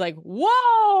that. And he's like,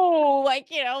 whoa, like,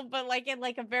 but like in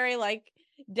like a very like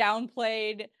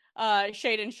downplayed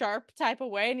Shaden Sharp type of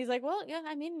way. And he's like, well, yeah,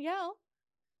 I mean, yeah,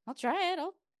 I'll try it.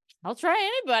 I'll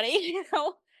try anybody,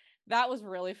 That was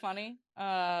really funny.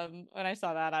 When I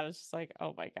saw that, I was just like,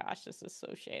 oh my gosh, this is so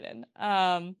Shaden.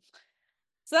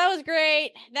 So that was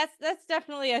great. That's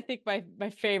definitely, I think, my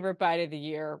favorite bite of the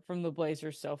year from the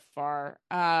Blazers so far.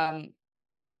 Yeah,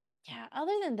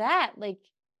 other than that, like,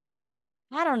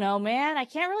 I don't know, man. I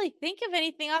can't really think of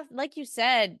anything else. Like you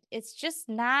said, it's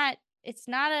not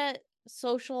a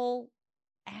social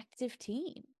active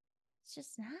team. It's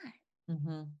just not.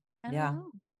 Mm-hmm. I don't Yeah.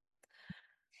 know.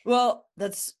 Well,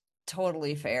 that's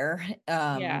totally fair.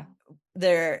 Yeah.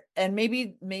 There, and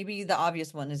maybe the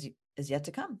obvious one is yet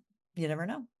to come. You never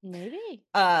know. Maybe.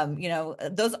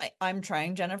 Those I'm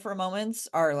trying Jennifer moments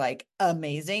are like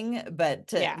amazing,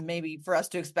 but maybe for us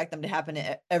to expect them to happen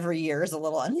every year is a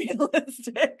little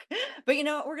unrealistic. But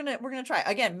we're gonna try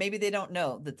again. Maybe they don't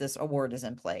know that this award is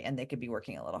in play, and they could be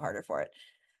working a little harder for it.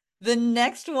 The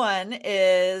next one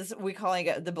is we calling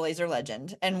it the Blazer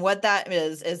Legend. And what that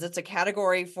is it's a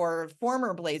category for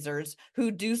former Blazers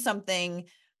who do something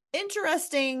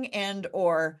interesting and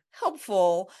or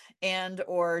helpful and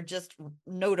or just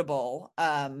notable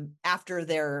after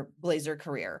their Blazer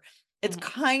career. It's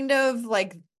kind of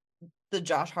like the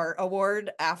Josh Hart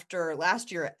Award after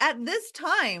last year at this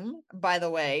time, by the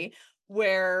way,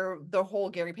 where the whole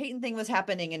Gary Payton thing was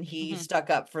happening and he stuck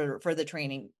up for the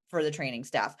training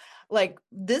staff. Like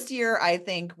this year, I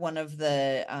think one of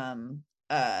the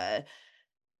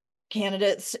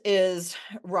candidates is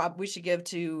we should give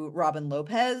to Robin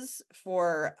Lopez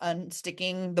for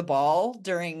unsticking the ball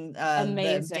during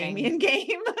the Damian game.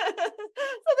 So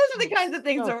those are the kinds of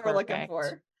things that we're looking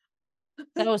for.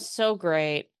 That was so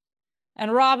great.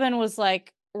 And Robin was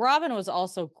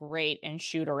also great in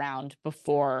shoot around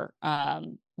before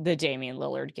the Damian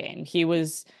Lillard game. He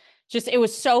was it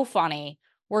was so funny.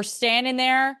 We're standing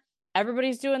there,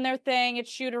 everybody's doing their thing at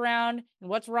shoot around, and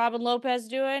what's Robin Lopez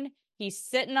doing? He's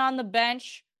sitting on the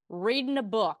bench reading a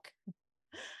book.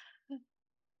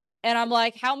 And I'm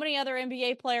like, how many other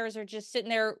NBA players are just sitting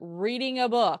there reading a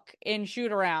book in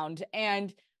shoot around?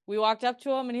 And we walked up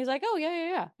to him and he's like, oh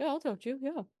yeah, I'll talk to you.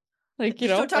 Yeah. Like, just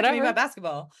don't talk to me about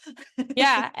basketball.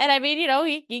 Yeah. And I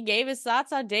mean, he gave his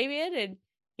thoughts on Damian, and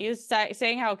he was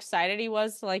saying how excited he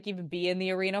was to like even be in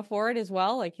the arena for it as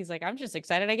well. Like, he's like, I'm just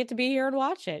excited I get to be here and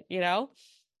watch it,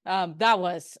 That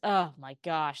was, oh my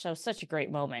gosh, that was such a great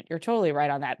moment. You're totally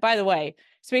right on that. By the way,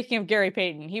 speaking of Gary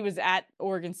Payton, he was at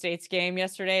Oregon State's game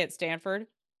yesterday at Stanford.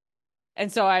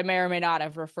 And so I may or may not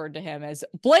have referred to him as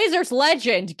Blazers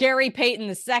legend, Gary Payton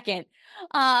II.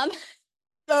 That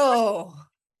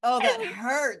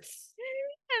hurts.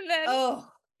 And then,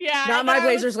 not my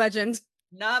Blazers legend.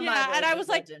 Not my Blazers and I was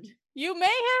legend. Like, you may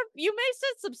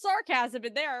sense some sarcasm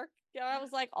in there. I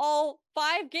was like, all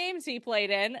 5 games he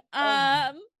played in.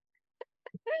 And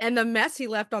the mess he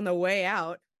left on the way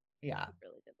out. Yeah, he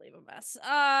really did leave a mess.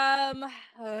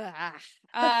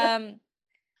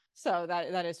 So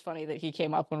that is funny that he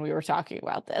came up when we were talking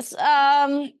about this.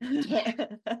 Man,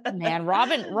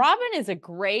 Robin is a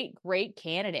great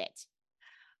candidate.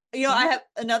 I have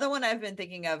another one I've been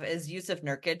thinking of is Yusuf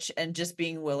Nurkic and just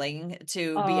being willing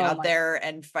to be out there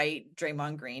and fight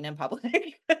Draymond Green in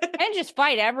public. And just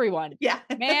fight everyone. Yeah.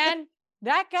 Man,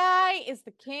 that guy is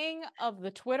the king of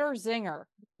the Twitter zinger.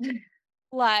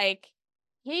 Like,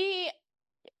 you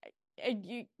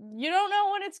don't know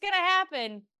when it's going to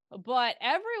happen, but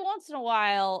every once in a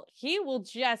while, he will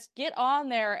just get on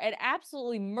there and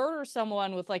absolutely murder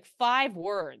someone with like 5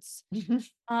 words.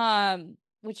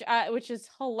 Which is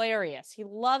hilarious. He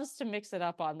loves to mix it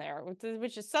up on there,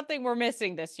 which is something we're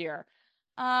missing this year.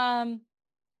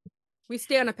 We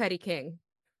stand a petty king.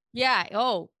 Yeah.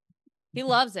 Oh, he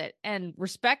loves it, and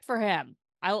respect for him.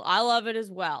 I love it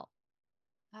as well.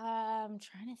 I'm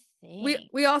trying to think.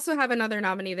 We also have another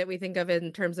nominee that we think of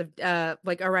in terms of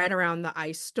like right around the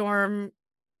ice storm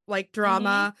like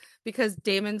drama, because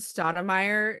Damon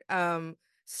Stoudemire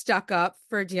stuck up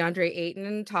for DeAndre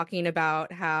Ayton, talking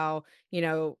about how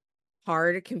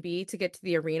hard it can be to get to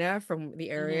the arena from the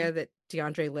area that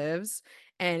DeAndre lives,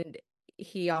 and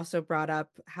he also brought up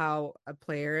how a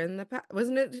player in the past,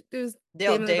 wasn't it? It was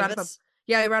Dale Damon that brought up Davis.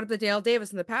 yeah, he brought up that Dale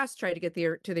Davis in the past tried to get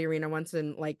to the arena once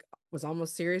and like was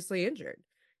almost seriously injured.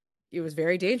 It was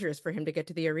very dangerous for him to get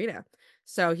to the arena.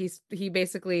 So he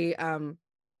basically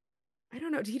I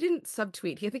don't know, he didn't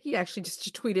subtweet. I think he actually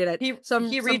just tweeted at He some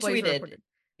Blazer retweeted. reported.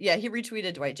 Yeah, he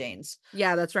retweeted Dwight Jaynes.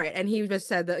 Yeah, that's right. And he just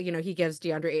said that, he gives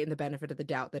DeAndre Ayton the benefit of the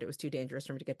doubt that it was too dangerous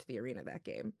for him to get to the arena that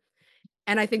game.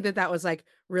 And I think that was like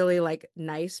really like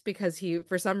nice because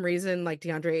for some reason, like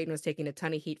DeAndre Ayton was taking a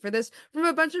ton of heat for this from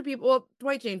a bunch of people. Well,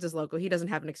 Dwight Jaynes is local. He doesn't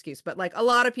have an excuse, but like a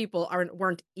lot of people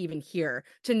weren't even here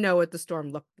to know what the storm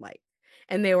looked like.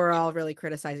 And they were all really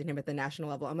criticizing him at the national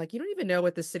level. I'm like, you don't even know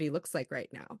what the city looks like right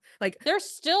now. Like There's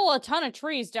still a ton of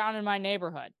trees down in my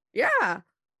neighborhood. yeah.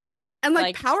 And like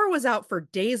Like- power was out for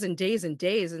days and days and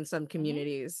days in some Mhm.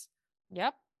 communities.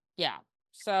 Yep. Yeah.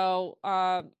 So,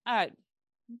 Well,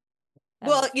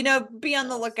 be on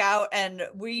the Yes. lookout, and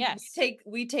we Yes.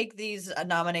 take these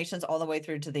nominations all the way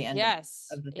through to the end yes,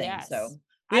 of the thing. yes. So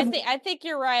I think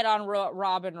you're right on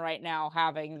Robin right now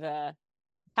having the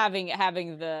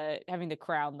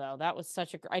crown though. That was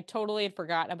I totally had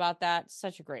forgotten about that.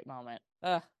 Such a great moment.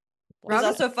 Ugh. it was Robin-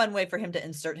 also a fun way for him to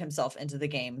insert himself into the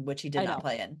game, which he did I not know.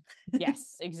 play in.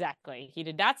 Yes, exactly. He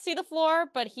did not see the floor,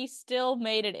 but he still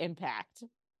made an impact.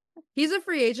 He's a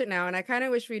free agent now, and I kind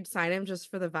of wish we'd sign him just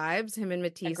for the vibes. Him and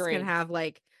Matisse Agreed. can have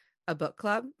like a book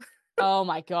club Oh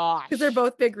my gosh. because they're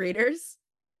both big readers.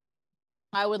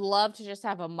 I would love to just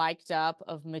have a mic'd up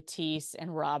of Matisse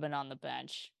and Robin on the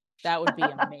bench. That would be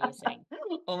amazing.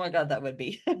 Oh my God, that would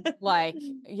be. Like,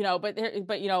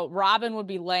 Robin would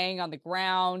be laying on the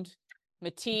ground.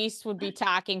 Matisse would be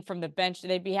talking from the bench.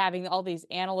 They'd be having all these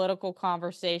analytical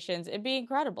conversations. It'd be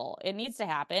incredible. It needs to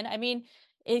happen. I mean,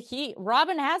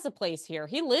 Robin has a place here.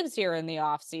 He lives here in the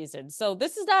off season. So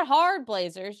this is not hard,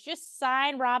 Blazers. Just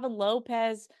sign Robin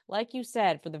Lopez, like you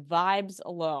said, for the vibes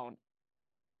alone.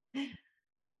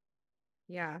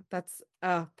 Yeah, that's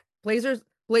Blazers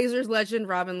legend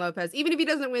Robin Lopez. Even if he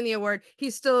doesn't win the award,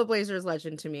 he's still a Blazers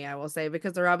legend to me, I will say,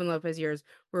 because the Robin Lopez years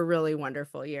were really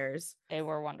wonderful years. They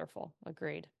were wonderful.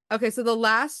 Agreed. Okay, so the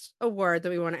last award that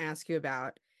we want to ask you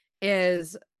about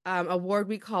is award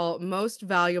we call Most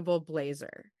Valuable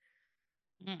Blazer.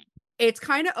 Mm. It's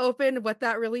kind of open what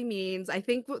that really means. I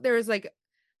think there's like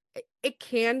it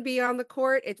can be on the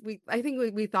court. I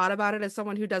think we thought about it as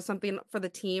someone who does something for the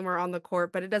team or on the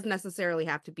court, but it doesn't necessarily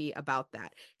have to be about that.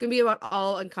 It can be about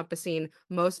all encompassing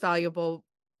most valuable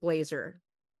Blazer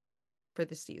for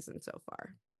the season so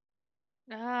far.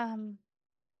 I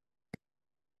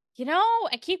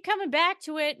keep coming back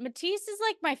to it. Matisse is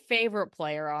like my favorite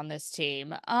player on this team.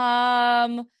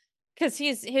 Because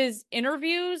his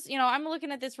interviews, I'm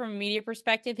looking at this from a media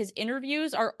perspective. His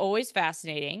interviews are always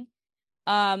fascinating.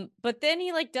 But then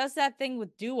he like does that thing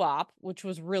with doo-wop, which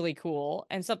was really cool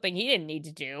and something he didn't need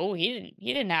to do. He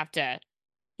didn't have to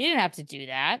do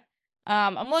that.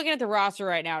 I'm looking at the roster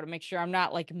right now to make sure I'm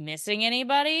not like missing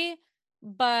anybody,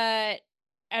 and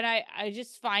I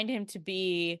just find him to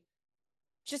be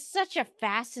just such a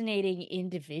fascinating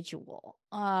individual.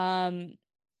 And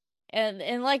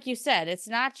like you said, it's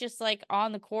not just like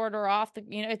on the court or off the,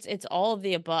 it's all of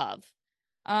the above.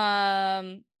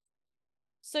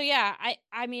 So yeah,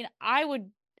 I mean, I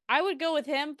would go with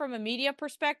him from a media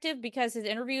perspective because his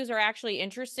interviews are actually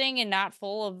interesting and not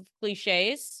full of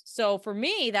cliches. So for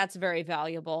me, that's very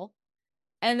valuable.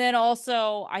 And then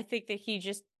also, I think that he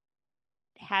just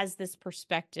has this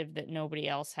perspective that nobody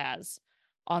else has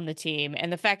on the team.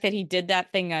 And the fact that he did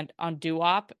that thing on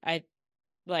doo-wop, I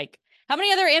like, how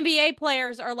many other NBA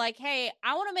players are like, hey,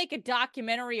 I want to make a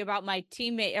documentary about my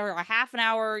teammate, or a half an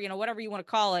hour, whatever you want to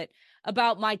call it,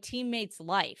 about my teammate's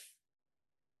life.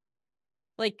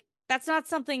 Like, that's not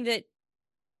something that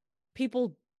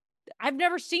I've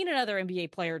never seen another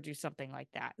NBA player do something like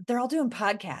that. They're all doing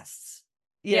podcasts,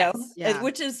 Yes. Yeah.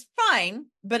 which is fine,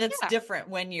 but it's Yeah. different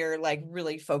when you're like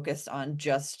really focused on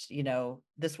just,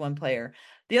 this one player.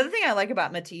 The other thing I like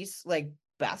about Matisse, like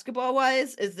basketball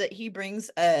wise, is that he brings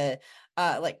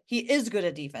he is good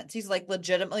at defense. He's like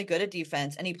legitimately good at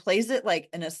defense, and he plays it like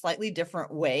in a slightly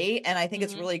different way. And I think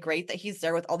it's really great that he's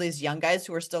there with all these young guys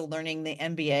who are still learning the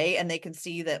NBA, and they can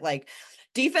see that like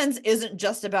defense isn't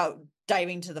just about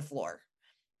diving to the floor.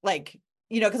 Like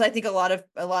because I think a lot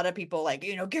of people like,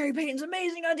 Gary Payton's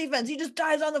amazing on defense. He just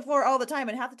dives on the floor all the time.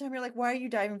 And half the time you're like, why are you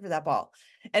diving for that ball?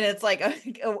 And it's like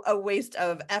a waste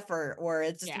of effort, or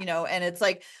it's just, Yeah. and it's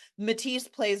like Matisse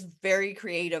plays very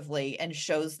creatively and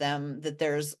shows them that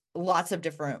there's lots of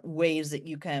different ways that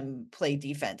you can play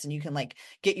defense, and you can like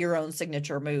get your own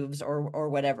signature moves or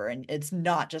whatever. And it's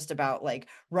not just about like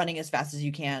running as fast as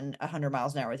you can 100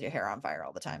 miles an hour with your hair on fire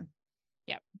all the time.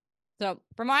 Yep. So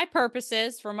for my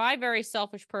purposes, for my very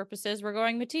selfish purposes, we're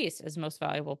going Matisse as most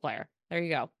valuable player. There you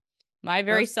go. My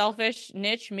very selfish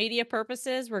niche media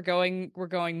purposes, we're going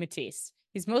Matisse.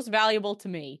 He's most valuable to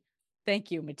me.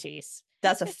 Thank you, Matisse.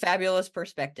 That's a fabulous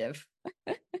perspective.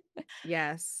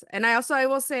 Yes. And I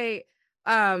will say,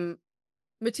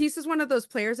 Matisse is one of those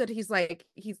players that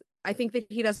I think that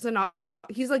he doesn't,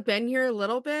 he's like been here a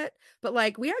little bit, but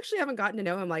like we actually haven't gotten to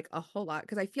know him like a whole lot,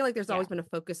 because I feel like there's always been a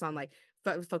focus on like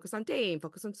focus on Dame,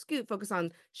 focus on Scoot, focus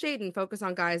on Shaden, focus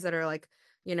on guys that are like,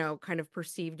 kind of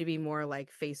perceived to be more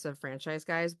like face of franchise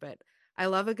guys. But I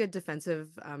love a good defensive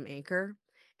anchor.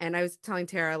 And I was telling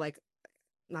Tara like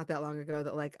not that long ago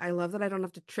that like I love that I don't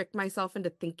have to trick myself into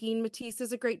thinking Matisse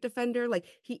is a great defender. Like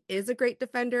he is a great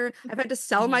defender. I've had to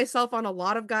sell myself on a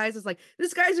lot of guys as like,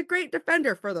 this guy's a great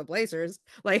defender for the Blazers.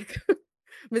 Like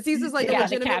Matisse is like a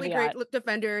legitimately great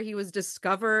defender. He was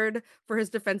discovered for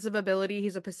his defensive ability.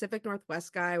 He's a Pacific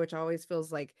Northwest guy, which always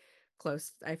feels like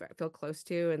close. I feel close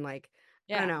to, and like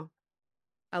I don't know.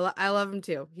 I love him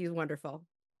too. He's wonderful.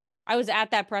 I was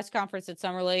at that press conference at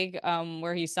Summer League,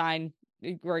 where he signed,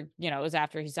 where it was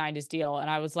after he signed his deal, and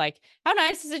I was like, how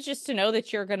nice is it just to know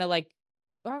that you're gonna like,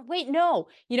 or wait, no,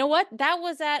 you know what? That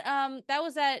was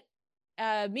at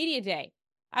media day.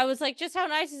 I was like, just how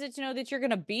nice is it to know that you're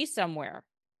gonna be somewhere,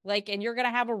 like, and you're gonna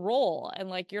have a role, and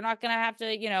like you're not gonna have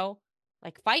to,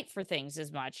 like fight for things as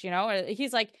much.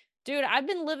 He's like, dude, I've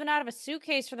been living out of a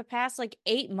suitcase for the past like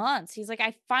 8 months. He's like,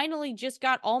 I finally just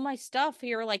got all my stuff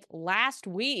here like last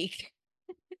week.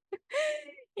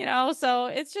 So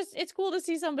it's cool to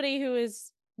see somebody who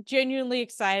is genuinely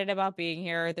excited about being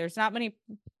here. There's not many,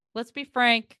 let's be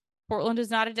frank, Portland is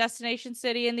not a destination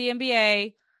city in the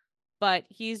NBA, but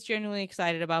he's genuinely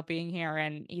excited about being here,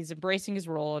 and he's embracing his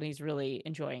role, and he's really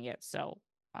enjoying it. So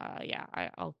yeah,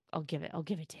 I'll give it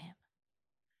to him.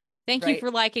 Thank you for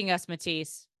liking us,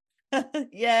 Matisse.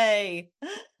 Yay.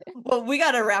 Well, we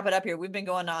got to wrap it up here. We've been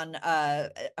going on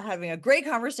having a great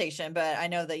conversation, but I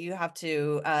know that you have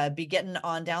to be getting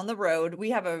on down the road.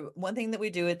 We have one thing that we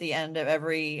do at the end of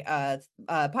every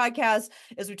podcast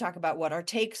is we talk about what our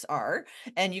takes are,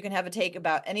 and you can have a take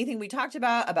about anything we talked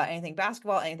about anything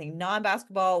basketball, anything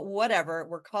non-basketball, whatever.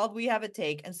 We're called We Have a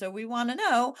Take, and so we want to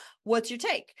know, what's your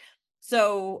take?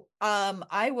 So I'll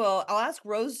ask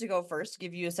Rose to go first,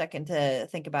 give you a second to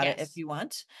think about it if you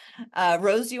want.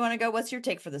 Rose, do you want to go? What's your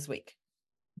take for this week?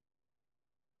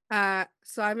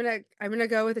 So I'm gonna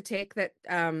go with a take that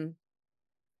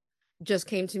just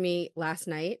came to me last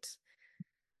night.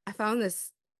 I found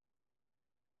this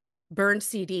burned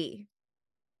CD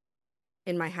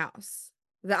in my house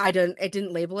that it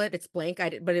didn't label it. It's blank.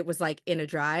 But it was like in a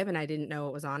drive, and I didn't know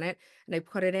it was on it. And I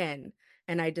put it in,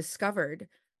 and I discovered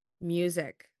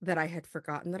music that I had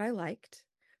forgotten that I liked,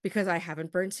 because I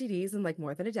haven't burned CDs in like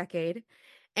more than a decade.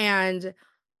 And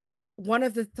one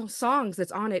of the songs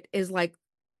that's on it is like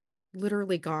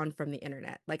literally gone from the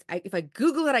internet. Like if I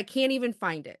Google it, I can't even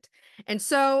find it. And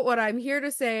so what I'm here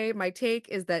to say, my take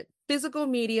is that physical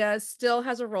media still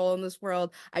has a role in this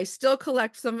world. I still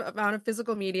collect some amount of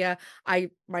physical media.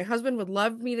 My husband would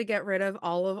love me to get rid of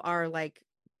all of our like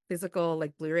physical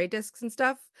like Blu-ray discs and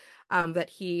stuff that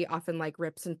he often like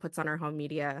rips and puts on our home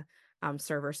media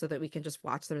server, so that we can just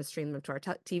watch them and stream them to our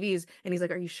TVs. And he's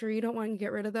like, are you sure you don't want to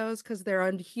get rid of those? Because they're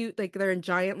on huge, like they're in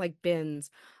giant like bins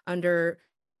under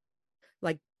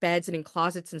like beds and in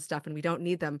closets and stuff, and we don't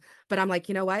need them. But I'm like,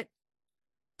 you know what?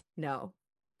 No.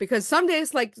 Because some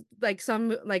days like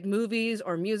some like movies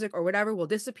or music or whatever will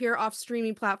disappear off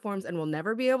streaming platforms, and we'll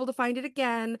never be able to find it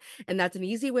again. And that's an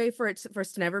easy way for us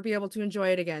to never be able to enjoy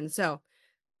it again. So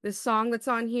this song that's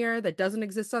on here that doesn't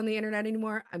exist on the internet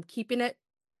anymore, I'm keeping it.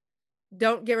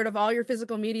 Don't get rid of all your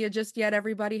physical media just yet,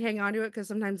 everybody. Hang on to it, because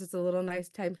sometimes it's a little nice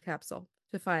time capsule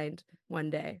to find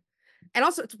one day. And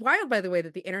also, it's wild, by the way,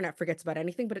 that the internet forgets about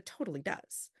anything, but it totally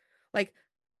does. Like,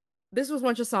 this was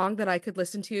once a song that I could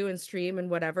listen to and stream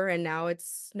and whatever, and now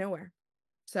it's nowhere.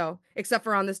 So, except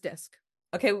for on this disc.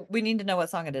 Okay, we need to know what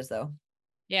song it is, though.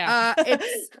 Yeah.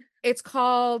 It's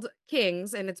called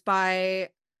Kings, and it's by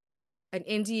an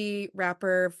indie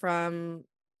rapper from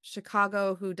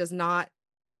Chicago who does not,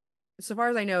 so far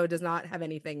as I know, does not have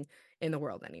anything in the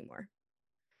world anymore.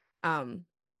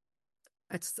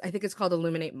 I think it's called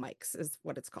Illuminate Mics is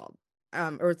what it's called.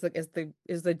 Or it's like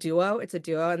is the duo. It's a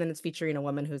duo, and then it's featuring a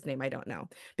woman whose name I don't know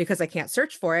because I can't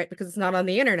search for it because it's not on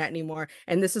the internet anymore.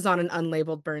 And this is on an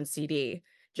unlabeled burn CD,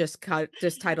 just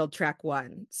titled track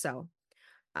 1. So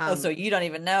Oh, so you don't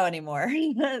even know anymore.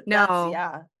 That's no,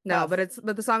 no, tough.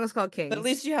 but the song is called But at Kings.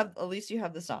 least you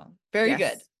have the song. Very good.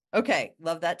 Yes. Okay,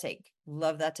 love that take.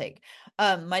 Love that take.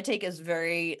 My take is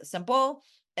very simple,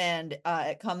 and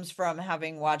it comes from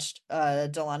having watched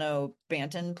Delano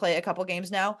Banton play a couple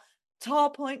games now. Tall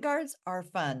point guards are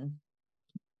fun.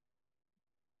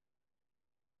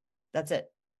 That's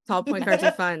it. Tall point guards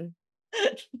are fun.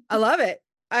 I love it.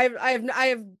 I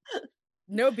have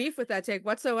no beef with that take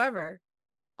whatsoever.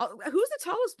 Who's the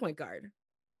tallest point guard?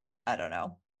 I don't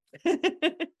know.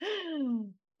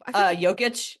 I feel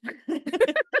Jokic.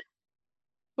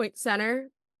 point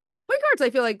center. Point guards, I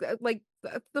feel like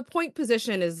the point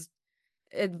position is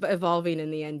evolving in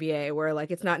the NBA where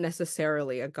like it's not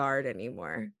necessarily a guard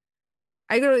anymore.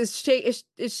 I go, is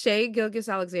Shea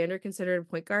Gilgeous-Alexander considered a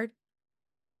point guard?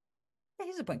 Yeah,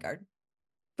 he's a point guard.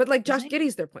 But like Josh Isn't he?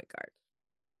 Giddey's their point guard.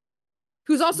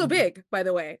 Who's also Mhm. big, by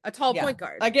the way, a tall Yeah. point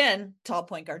guard. Again, tall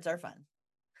point guards are fun.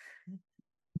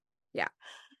 Yeah.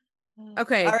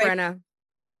 Okay, All right. Brenna.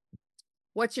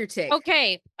 What's your take?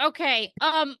 Okay.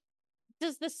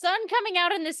 Does the sun coming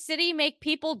out in the city make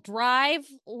people drive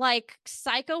like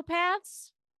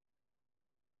psychopaths?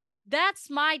 That's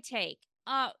my take.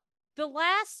 I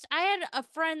had a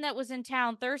friend that was in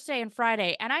town Thursday and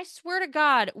Friday, and I swear to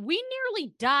God, we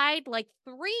nearly died like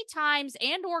 3 times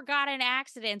and or got in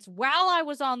accidents while I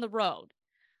was on the road.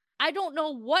 I don't know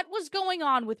what was going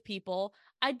on with people.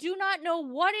 I do not know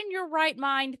what in your right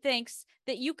mind thinks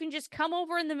that you can just come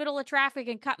over in the middle of traffic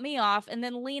and cut me off and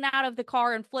then lean out of the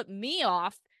car and flip me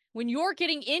off when you're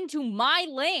getting into my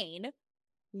lane.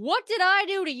 What did I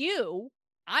do to you?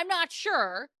 I'm not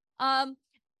sure.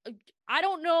 I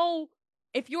don't know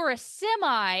if you're a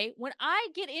semi. When I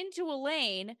get into a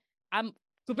lane, I'm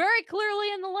very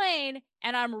clearly in the lane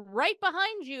and I'm right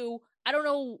behind you. I don't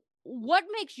know what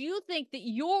makes you think that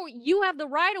you have the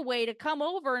right of way to come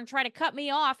over and try to cut me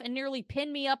off and nearly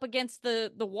pin me up against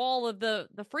the wall of the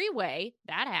freeway.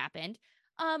 That happened.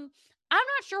 I'm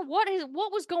not sure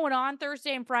what was going on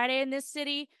Thursday and Friday in this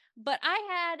city, but I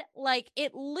had like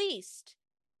at least,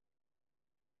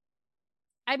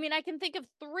 I mean, I can think of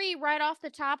 3 right off the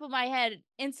top of my head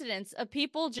incidents of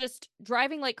people just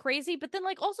driving like crazy, but then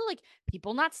like also like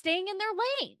people not staying in their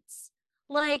lanes.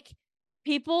 Like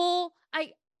people,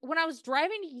 when I was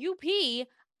driving to UP,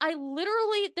 I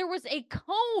literally, there was a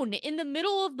cone in the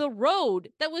middle of the road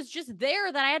that was just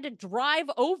there that I had to drive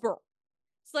over.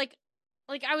 It's like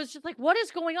I was just like, what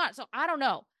is going on? So I don't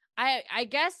know. I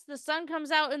guess the sun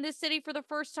comes out in this city for the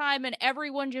first time and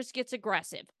everyone just gets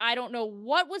aggressive. I don't know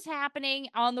what was happening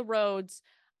on the roads.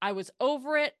 I was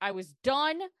over it. I was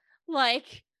done.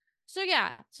 Like, so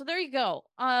yeah. So there you go.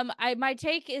 My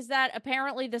take is that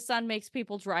apparently the sun makes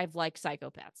people drive like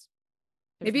psychopaths.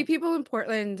 Maybe people in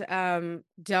Portland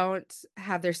don't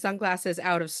have their sunglasses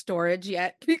out of storage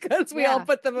yet because we all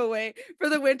put them away for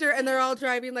the winter and they're all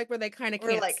driving like where they kind of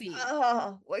can't see.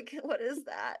 Oh, what is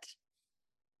that?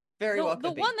 Very well could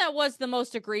The be. one that was the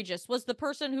most egregious was the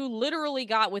person who literally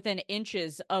got within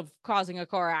inches of causing a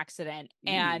car accident.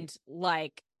 And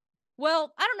like,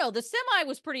 well, I don't know. The semi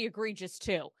was pretty egregious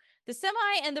too. The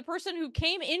semi and the person who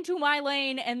came into my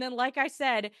lane, and then, like I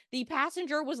said, the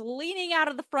passenger was leaning out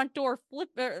of the front door,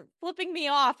 flipping me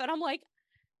off, and I'm like,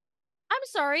 I'm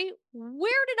sorry,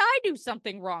 where did I do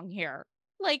something wrong here?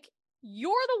 Like,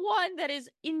 you're the one that is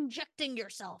injecting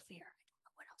yourself here. I don't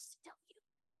know what else to tell you.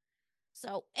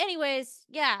 So, anyways,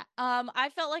 yeah, I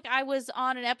felt like I was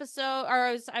on an episode,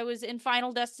 or I was in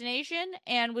Final Destination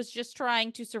and was just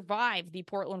trying to survive the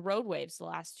Portland road waves the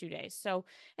last 2 days. So,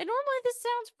 and normally this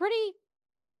sounds pretty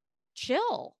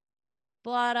chill,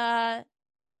 but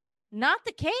not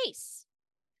the case.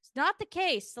 It's not the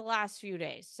case the last few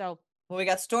days. So, well, we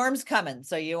got storms coming,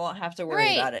 so you won't have to worry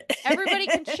great. about it. Everybody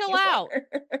can chill out.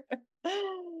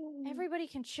 Everybody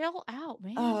can chill out,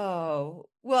 man. Oh,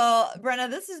 well, Brenna,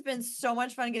 this has been so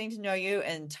much fun getting to know you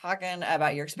and talking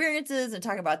about your experiences and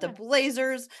talking about the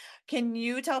Blazers. Can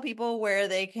you tell people where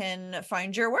they can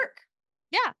find your work?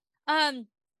 Yeah.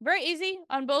 Very easy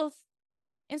on both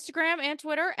Instagram and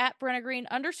Twitter at Brenna Greene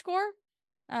 _.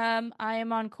 I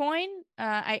am on Coin.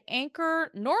 I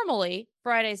anchor normally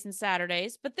Fridays and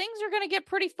Saturdays, but things are going to get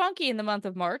pretty funky in the month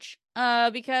of March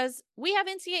because we have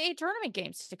NCAA tournament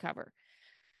games to cover.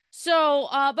 So,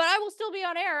 but I will still be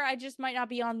on air. I just might not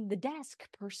be on the desk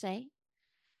per se.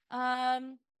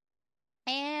 And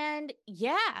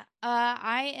yeah,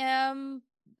 I am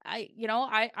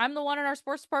I'm the one in our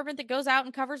sports department that goes out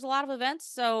and covers a lot of events.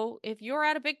 So if you're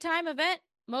at a big time event,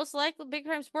 most likely big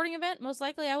time sporting event, most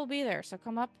likely I will be there. So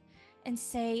come up and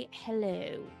say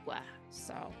hello.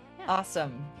 So yeah.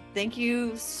 Awesome. Thank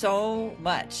you so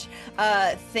much.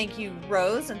 Thank you,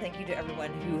 Rose, and thank you to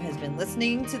everyone who has been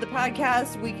listening to the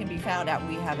podcast. We can be found at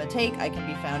We Have a Take. I can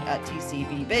be found at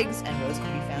TCB Biggs, and Rose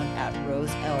can be found at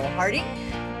Rose L. Harding.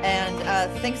 And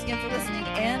thanks again for listening,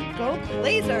 and go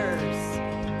Blazers!